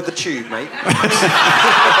never heard of the Tube, mate?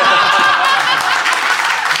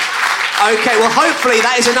 Okay, well, hopefully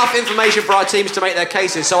that is enough information for our teams to make their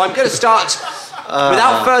cases. So I'm going to start,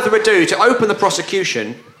 without further ado, to open the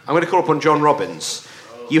prosecution. I'm going to call upon John Robbins.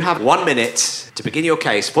 You have 1 minute to begin your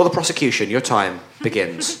case. For the prosecution, your time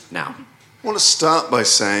begins now. I want to start by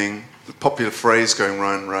saying the popular phrase going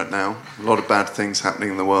around right now, a lot of bad things happening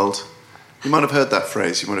in the world. You might have heard that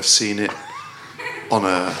phrase. You might have seen it on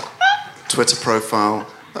a Twitter profile.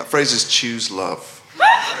 That phrase is choose love.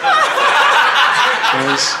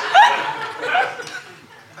 Guys,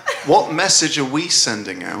 what message are we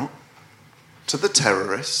sending out to the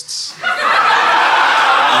terrorists?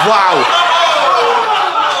 Wow.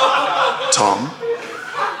 Tom,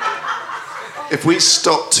 if we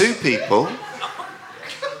stop two people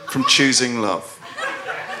from choosing love,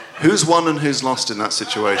 who's won and who's lost in that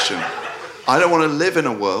situation? I don't want to live in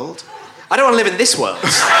a world. I don't want to live in this world.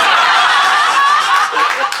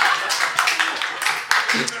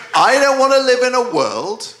 I don't want to live in a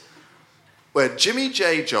world where Jimmy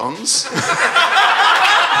J. Johns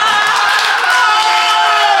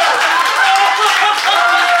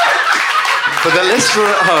For the listener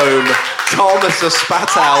at home, Thomas has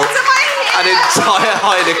spat out an entire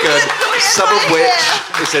Heineken, some of which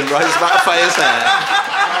is in Rose Matafea's hair.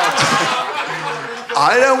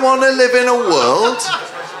 I don't want to live in a world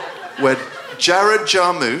where Jared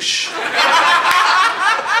Jarmusch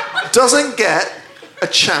doesn't get a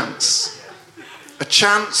chance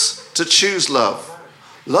to choose love.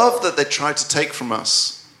 Love that they try to take from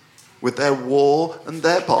us with their war and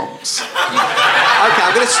their bombs. Okay,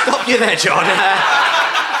 I'm going to stop you there, John.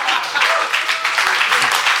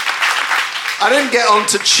 I didn't get on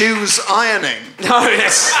to choose ironing. No,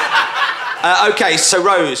 yes. Okay, so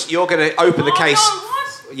Rose, you're going to open the case. No,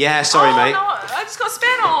 what? Yeah, sorry, mate. No, I just got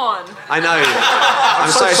spat on. I know. I'm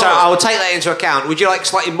so sorry. I will take that into account. Would you like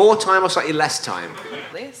slightly more time or slightly less time?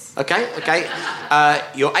 Less. Okay.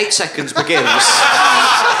 Your 8 seconds begins.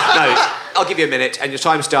 No, I'll give you a minute, and your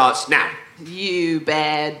time starts now. You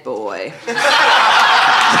bad boy.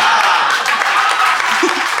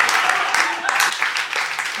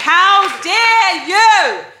 How dare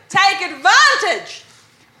you take advantage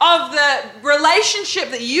of the relationship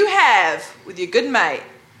that you have with your good mate,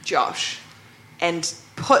 Josh, and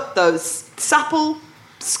put those supple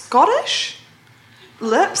Scottish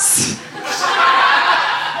lips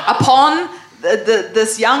upon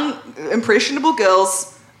this young, impressionable girl's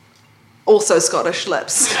also Scottish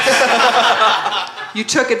lips. You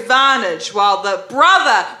took advantage while the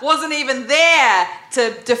brother wasn't even there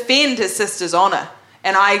to defend his sister's honour.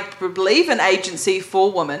 And I believe in agency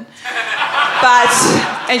for women.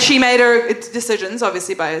 And she made her decisions,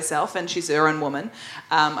 obviously, by herself, and she's her own woman.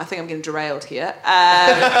 I think I'm getting derailed here.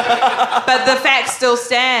 But the fact still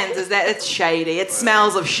stands is that it's shady. It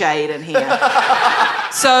smells of shade in here.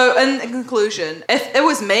 So, in conclusion, if it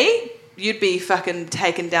was me, you'd be fucking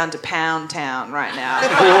taken down to Pound Town right now.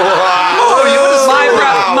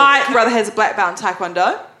 My brother has a black belt in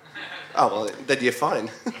Taekwondo. Oh, well, then you're fine.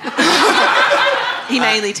 He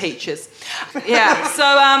mainly teaches. Yeah,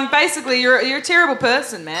 so basically you're a terrible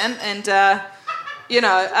person, man, and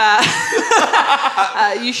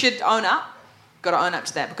you should own up. Got to own up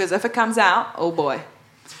to that, because if it comes out, oh boy,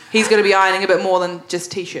 he's going to be ironing a bit more than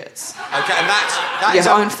just t-shirts. Okay, and that your is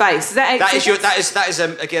own face. Is that 8 seconds? That is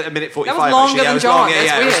again a minute 45. That was longer actually. than John. Long,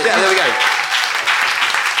 That's weird. There we go.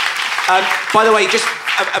 By the way, just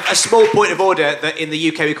a small point of order that in the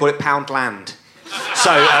UK we call it Pound Land.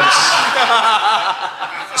 So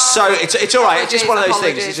it's all right. It's just one of those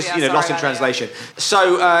things. It's just lost in translation.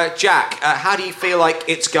 So Jack, how do you feel like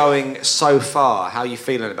it's going so far? How are you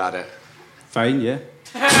feeling about it? Fine, yeah.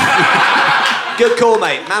 Good call,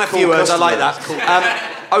 mate. Man of few words. I like that. Cool.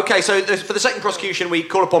 Okay, so for the second prosecution, we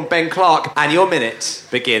call upon Ben Clark, and your minute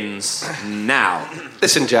begins now.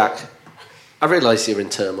 Listen, Jack, I realise you're in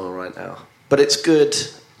turmoil right now, but it's good.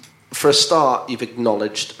 For a start, you've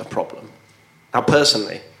acknowledged a problem. Now,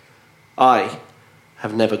 personally, I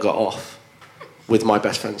have never got off with my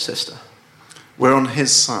best friend's sister. We're on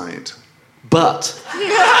his side. But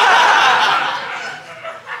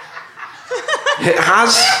it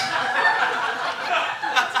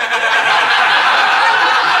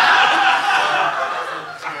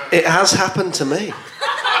has happened to me.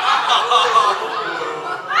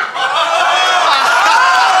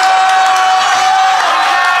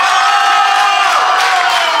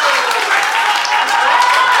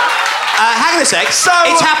 Hang on a sec. So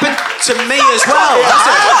it's happened to me as well.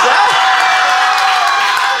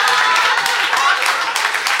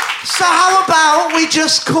 So how about we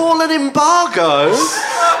just call an embargo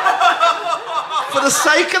for the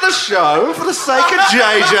sake of the show, for the sake of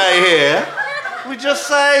JJ here? We just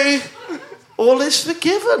say all is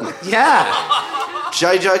forgiven. Yeah.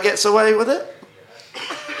 JJ gets away with it,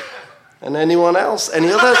 and anyone else,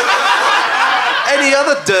 any other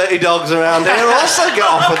dirty dogs around here also get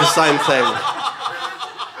off with the same thing.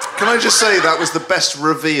 Can I just say that was the best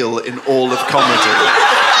reveal in all of comedy?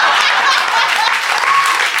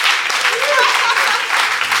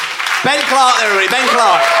 Ben Clark, everybody. Ben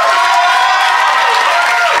Clark.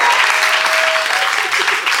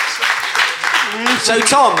 So,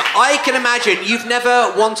 Tom, I can imagine you've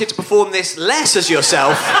never wanted to perform this less as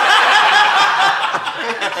yourself.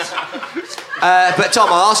 But, Tom,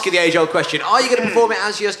 I'll ask you the age-old question. Are you going to perform it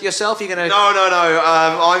as yourself? Are you going to... No.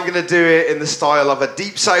 I'm going to do it in the style of a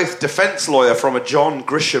Deep South defence lawyer from a John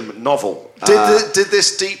Grisham novel. Did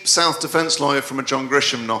this Deep South defence lawyer from a John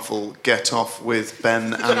Grisham novel get off with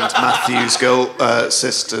Ben and Matthew's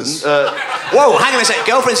sisters? Whoa, hang on a second.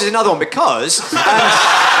 Girlfriends is another one because...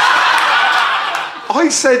 I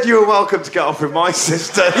said you were welcome to get off with my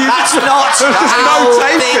sister. That's not There's just no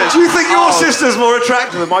taker. Do you think your sister's more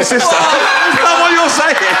attractive than my sister? Is that what you're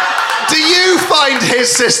saying? Do you find his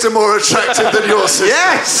sister more attractive than your sister?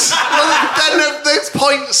 Yes! Well, then this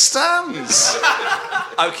point stands.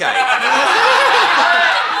 OK.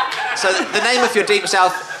 So the name of your Deep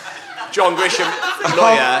South John Grisham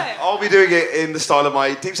lawyer... I'll be doing it in the style of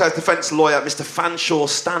my Deep South defence lawyer, Mr. Fanshawe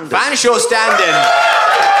Standen. Fanshawe Standen.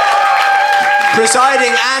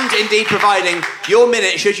 Presiding and indeed providing your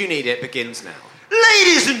minute, should you need it, begins now.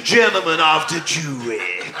 Ladies and gentlemen of the jury.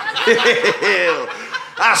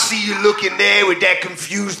 I see you looking there with that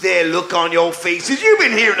confused there look on your faces. You've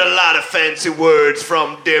been hearing a lot of fancy words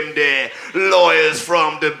from them there lawyers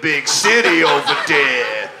from the big city over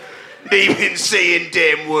there. They've been saying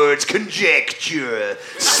them words: conjecture,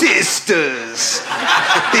 sisters,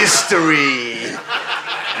 history.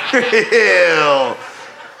 Hell.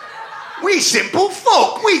 We simple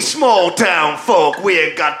folk, we small town folk, we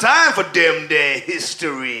ain't got time for them there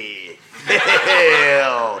history.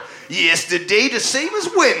 Hell, yesterday the same as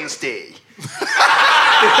Wednesday.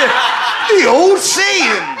 The old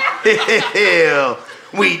saying. Hell,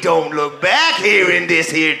 we don't look back here in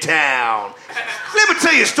this here town. Let me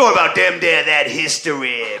tell you a story about them there, that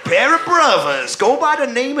history. Pair of brothers go by the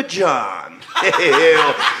name of John.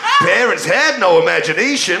 Hell, parents had no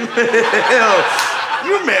imagination. Hell,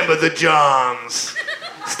 you remember the Johns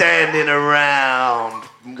standing around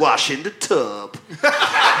washing the tub.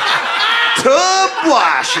 Tub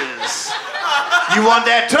washers. You want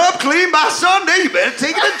that tub clean by Sunday, you better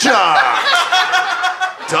take it to John.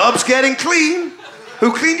 Tub's getting clean.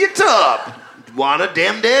 Who cleaned your tub? One of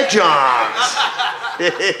them there Johns.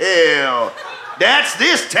 Hell, that's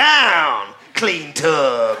this town. Clean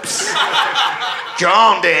tubs.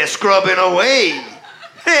 John there scrubbing away.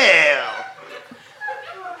 Hell.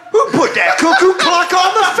 Who put that cuckoo clock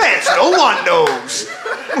on the fence? No one knows.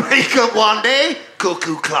 Wake up one day,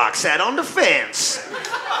 cuckoo clock sat on the fence.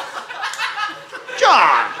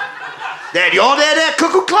 John, that your that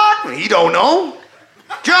cuckoo clock? He don't know.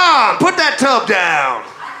 John, put that tub down.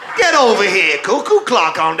 Get over here, cuckoo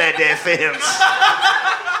clock on that there fence.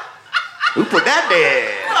 Who put that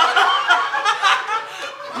there?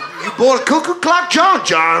 You bought a cuckoo clock, John?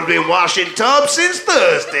 John's been washing tubs since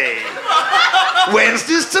Thursday.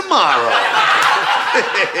 Wednesday's tomorrow.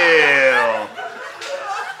 Hell.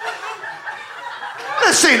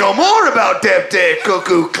 Let's say no more about that there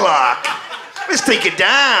cuckoo clock. Let's take it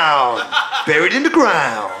down. Bury it in the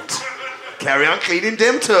ground. Carry on cleaning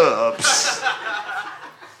them tubs.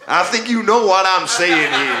 I think you know what I'm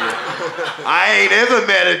saying here. I ain't ever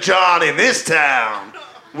met a John in this town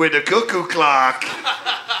with a cuckoo clock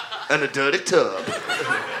and a dirty tub.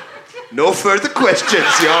 No further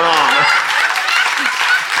questions, Your Honor.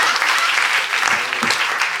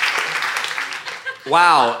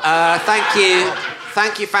 Wow, thank you,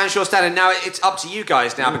 Fanshawe Standen. Now it's up to you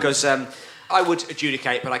guys now because I would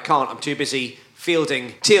adjudicate, but I can't. I'm too busy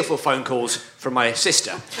fielding tearful phone calls from my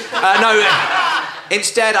sister.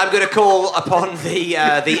 Instead, I'm going to call upon the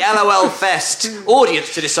LOL Fest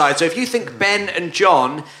audience to decide. So if you think Ben and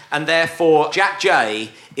John, and therefore Jack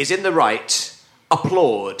J, is in the right,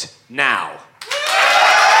 applaud now.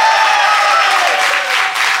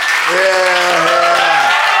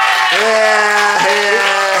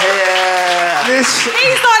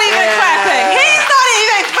 He's not even clapping. He's not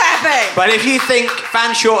even clapping. But if you think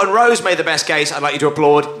Fanshawe and Rose made the best case, I'd like you to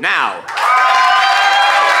applaud now.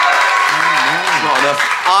 Not enough.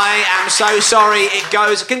 I am so sorry. It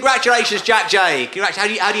goes. Congratulations, Jack J.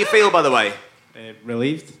 How do you feel, by the way?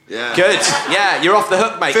 Relieved. Yeah. Good. Yeah, you're off the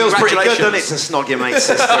hook, mate. Feels pretty good, doesn't it, to snog your mate's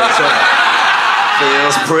sister?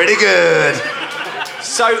 Feels pretty good.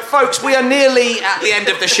 So, folks, we are nearly at the end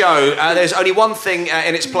of the show. There's only one thing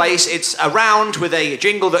in its place. It's a round with a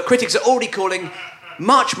jingle that critics are already calling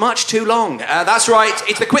much, much too long. That's right,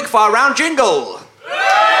 it's the quickfire round jingle.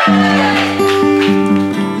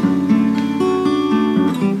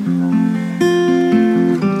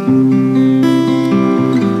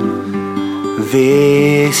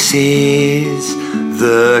 This is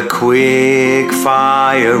the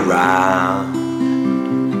quickfire round.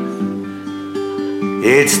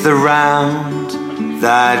 It's the round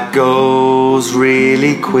that goes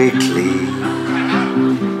really quickly,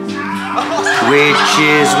 which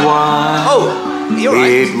is why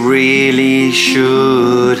it really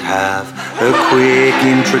should have a quick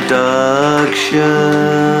introduction.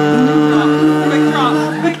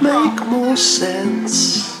 Would make more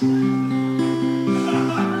sense.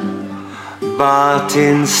 But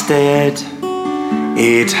instead,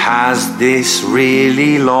 it has this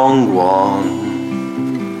really long one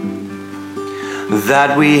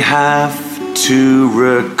that we have to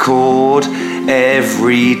record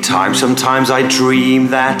every time. Sometimes I dream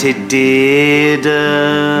that it did.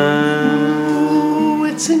 Oh,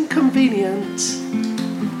 it's inconvenient.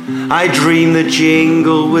 I dream the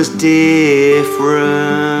jingle was different,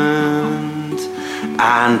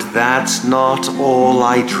 and that's not all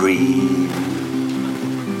I dream.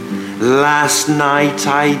 Last night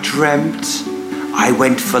I dreamt I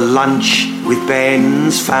went for lunch with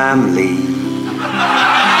Ben's family.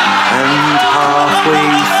 And halfway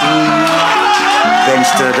through, Ben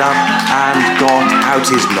stood up and got out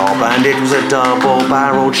his knob, and it was a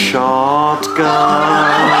double-barreled shotgun.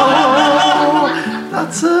 Oh,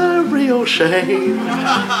 that's a real shame.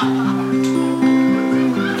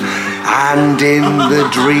 And in the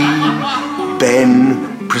dream, Ben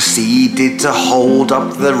proceeded to hold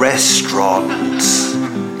up the restaurant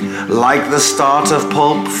like the start of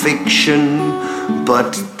Pulp Fiction,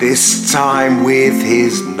 but this time with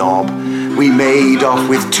his knob. We made off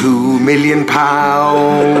with £2 million.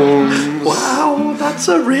 Wow, that's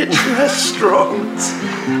a rich restaurant.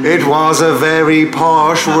 It was a very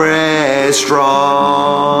posh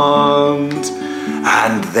restaurant.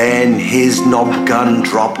 And then his knob gun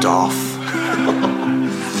dropped off.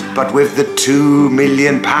 But with the £2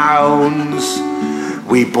 million,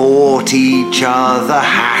 we bought each other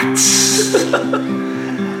hats.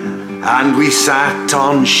 And we sat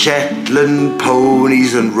on Shetland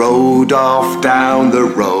ponies and rode off down the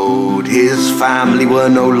road. His family were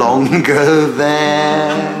no longer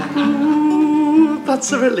there. Ooh,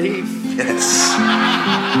 that's a relief. Yes.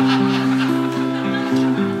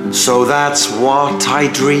 So that's what I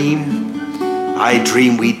dream. I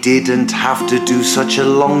dream we didn't have to do such a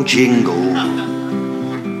long jingle.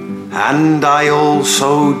 And I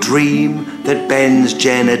also dream that Ben's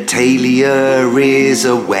genitalia is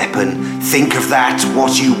a weapon. Think of that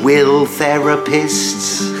what you will,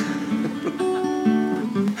 therapists.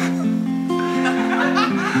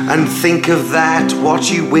 And think of that what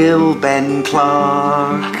you will, Ben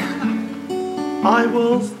Clark. I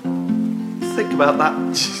will think about that.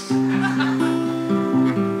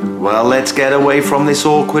 Well, let's get away from this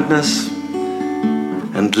awkwardness.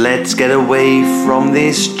 And let's get away from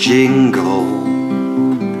this jingle.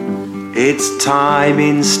 It's time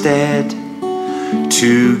instead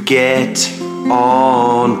to get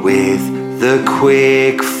on with the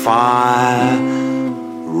quick fire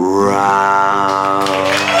round.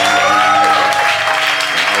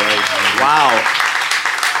 Wow.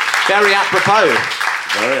 Very apropos.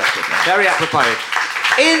 Very apropos. Very apropos.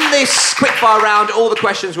 In this quickfire round, all the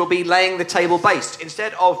questions will be laying the table based.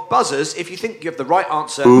 Instead of buzzers, if you think you have the right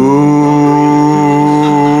answer...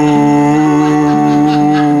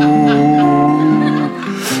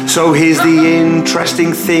 So here's the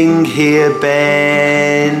interesting thing here,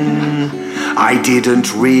 Ben. I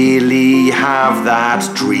didn't really have that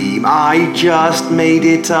dream. I just made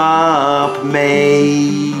it up,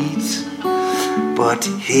 mate. But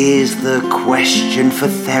here's the question for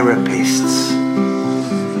therapists.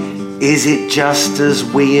 Is it just as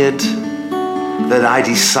weird that I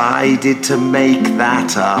decided to make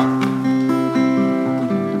that up?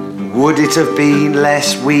 Would it have been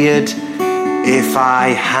less weird if I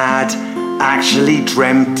had actually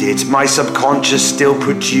dreamt it? My subconscious still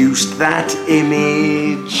produced that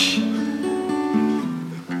image.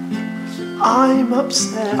 I'm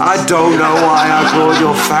upset. I don't know why I brought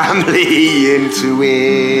your family into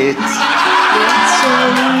it.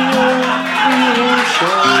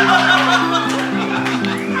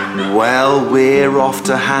 Well, we're off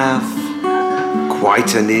to have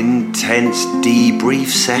quite an intense debrief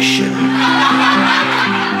session.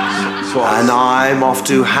 And I'm off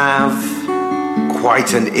to have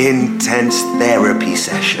quite an intense therapy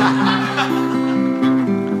session.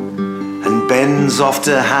 And Ben's off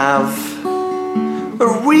to have a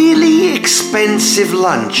really expensive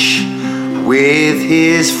lunch with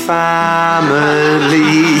his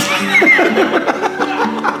family.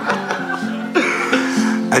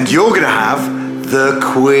 And you're gonna have the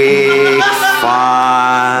quick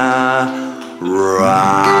fire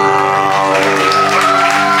round.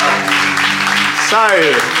 So,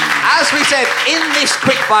 as we said, in this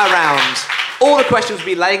quickfire round, all the questions will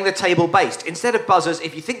be laying the table based. Instead of buzzers,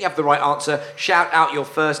 if you think you have the right answer, shout out your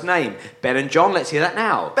first name. Ben and John, let's hear that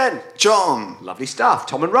now. Ben. John. Lovely stuff.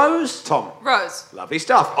 Tom and Rose. Tom. Rose. Lovely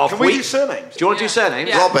stuff. Off Can we do surnames? Do you want to do surnames?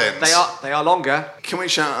 Yeah. Robbins. They are longer. Can we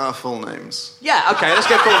shout our full names? Yeah, okay, let's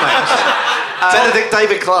go full names. Benedict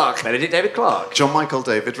David Clark. Benedict David Clark. John Michael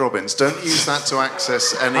David Robbins. Don't use that to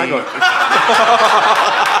access any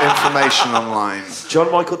information online.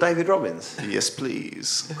 John Michael David Robbins. Yes,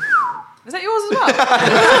 please. Is that yours as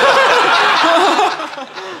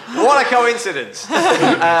well? What a coincidence.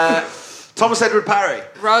 Thomas Edward Parry.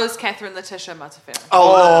 Rose Catherine Letitia Matafera.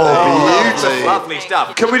 Oh, beauty. Lovely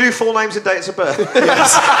stuff. Can we do full names and dates of birth?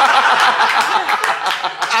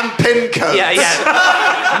 And pin codes.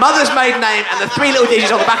 Yeah. Mother's maiden name and the 3 little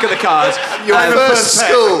digits on the back of the card. Your first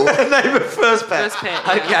school. Name of first pet. First pet.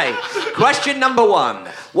 Yeah. Okay. Question number 1.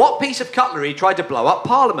 What piece of cutlery tried to blow up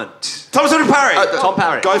Parliament? Thomas Edward Parry. Tom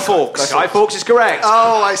Parry. Guy Fawkes. Guy Fawkes is correct.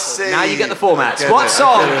 Oh, I see. Now you get the formats. Okay, What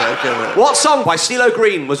song? okay. What song by CeeLo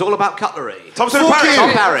Green was all about cutlery? Thomas Edward Parry.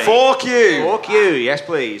 Tom Parry. Fork you. Fork you. Yes,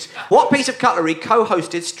 please. What piece of cutlery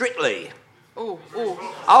co-hosted Strictly? Ooh.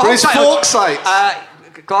 Oh, Bruce Forsyth.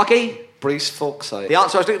 Clarky. Bruce Forsyth. The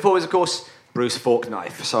answer I was looking for was, of course, Bruce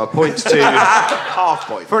Forknife. So a point to Half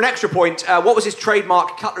point. For an extra point, what was his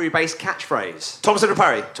trademark cutlery-based catchphrase? Thomas Edward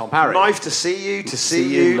Parry. Tom Parry. Knife to see you, to see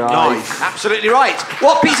you, knife. Absolutely right.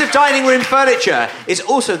 What piece of dining room furniture is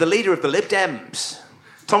also the leader of the Lib Dems?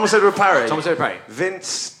 Thomas Edward Parry. Thomas Edward Parry.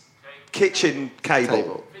 Vince kitchen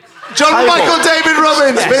cable. John Table. Michael David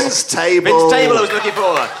Robbins. Yes. Vince Table. Vince Table I was looking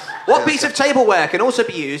for. What piece of tableware can also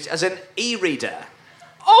be used as an e-reader?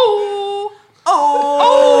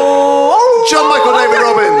 John Michael David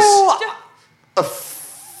Robbins. A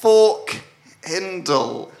fork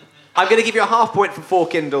Hindle. I'm going to give you a half point for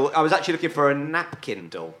Forkindle. I was actually looking for a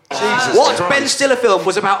napkindle. Jesus What Christ. Ben Stiller film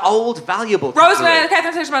was about old, valuable Rose cutlery?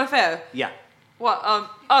 Catherine Letitia Matafera. Yeah. What?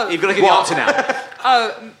 You've got to give the answer now.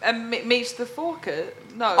 Meet the Forker.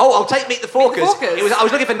 No. Oh, I'll take Meet the Forkers. Meet the Forkers. I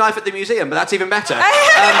was looking for Knife at the Museum, but that's even better.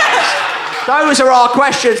 Those are our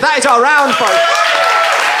questions. That is our round, folks.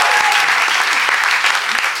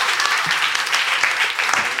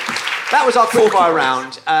 That was our quickfire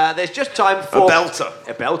round. There's just time for... A belter.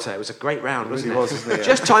 A belter. It was a great round, wasn't it? wasn't it?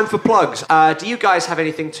 Just time for plugs. Do you guys have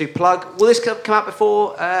anything to plug? Will this come out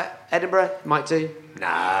before Edinburgh? Might do.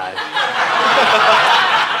 No.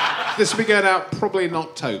 This will be going out probably in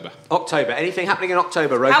October. October. Anything happening in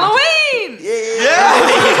October, Rose? Halloween!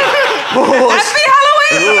 Oh, Happy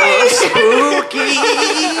Halloween! spooky!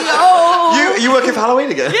 Oh. You working for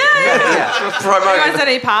Halloween again? Yeah. If you guys Promoting. had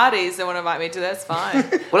any parties they want to invite me to, that's fine.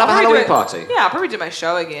 We'll have a I'll probably Halloween do party. Yeah, I'll probably do my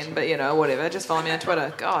show again, but whatever. Just follow me on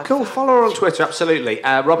Twitter. God. Cool. Follow her on Twitter, absolutely.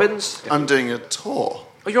 Robbins? I'm doing a tour.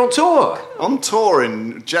 Oh, you're on tour? On tour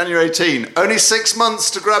in January 18. Only 6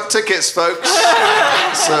 months to grab tickets, folks.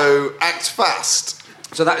 So act fast.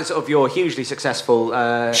 So that is sort of your hugely successful Show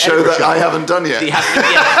Edinburgh that I haven't done yet. You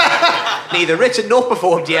haven't yet. Neither written nor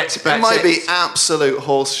performed yet. But It might be absolute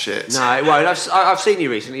horse shit. No, it won't. I've seen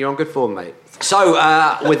you recently. You're on good form, mate. So,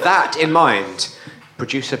 with that in mind,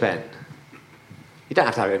 producer Ben. You don't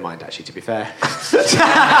have to have it in mind, actually, to be fair.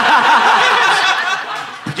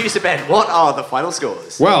 Producer Ben, what are the final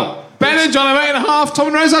scores? Well, Ben and John have 8.5, Tom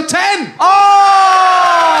and Rose are 10.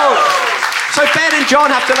 Oh! So Ben and John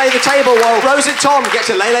have to lay the table while Rose and Tom get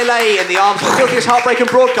to lay in the arms of the filthiest heartbreak and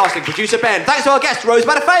broadcasting. Producer Ben, thanks to our guests Rose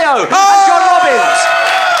Matafeo and John Robbins.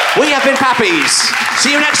 We have been Pappies.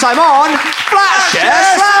 See you next time on Flash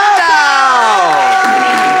Slamdown.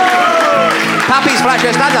 Pappy's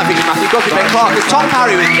Flatshare Stand-Up featured Matthew Godfrey, Ben Clark, with Tom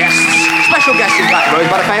Parry with guests. Special guests in fact, Rose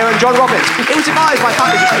Butterfair and John Robbins. It was devised by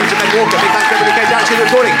Pappy's producer Ben Walker. Big thanks to everybody who came down to the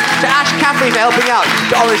recording. To Ash Caffrey for helping out.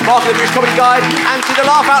 To Orange Park of the British Comedy Guide. And to the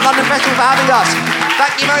Laugh Out London Festival for having us.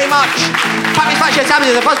 Thank you very much. Pappy's Flatshare Stand-Up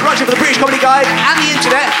is a buzz production for the British Comedy Guide and the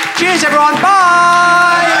internet. Cheers everyone.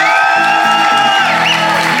 Bye!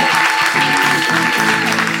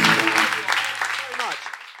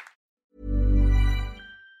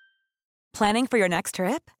 Planning for your next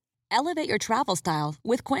trip? Elevate your travel style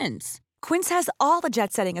with Quince. Quince has all the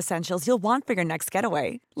jet-setting essentials you'll want for your next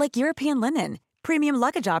getaway, like European linen, premium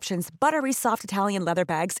luggage options, buttery soft Italian leather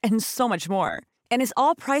bags, and so much more. And is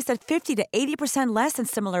all priced at 50 to 80% less than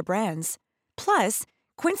similar brands. Plus,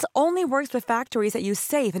 Quince only works with factories that use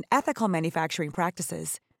safe and ethical manufacturing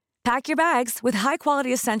practices. Pack your bags with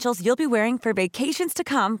high-quality essentials you'll be wearing for vacations to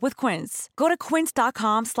come with Quince. Go to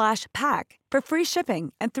quince.com/pack for free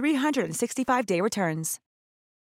shipping and 365-day returns.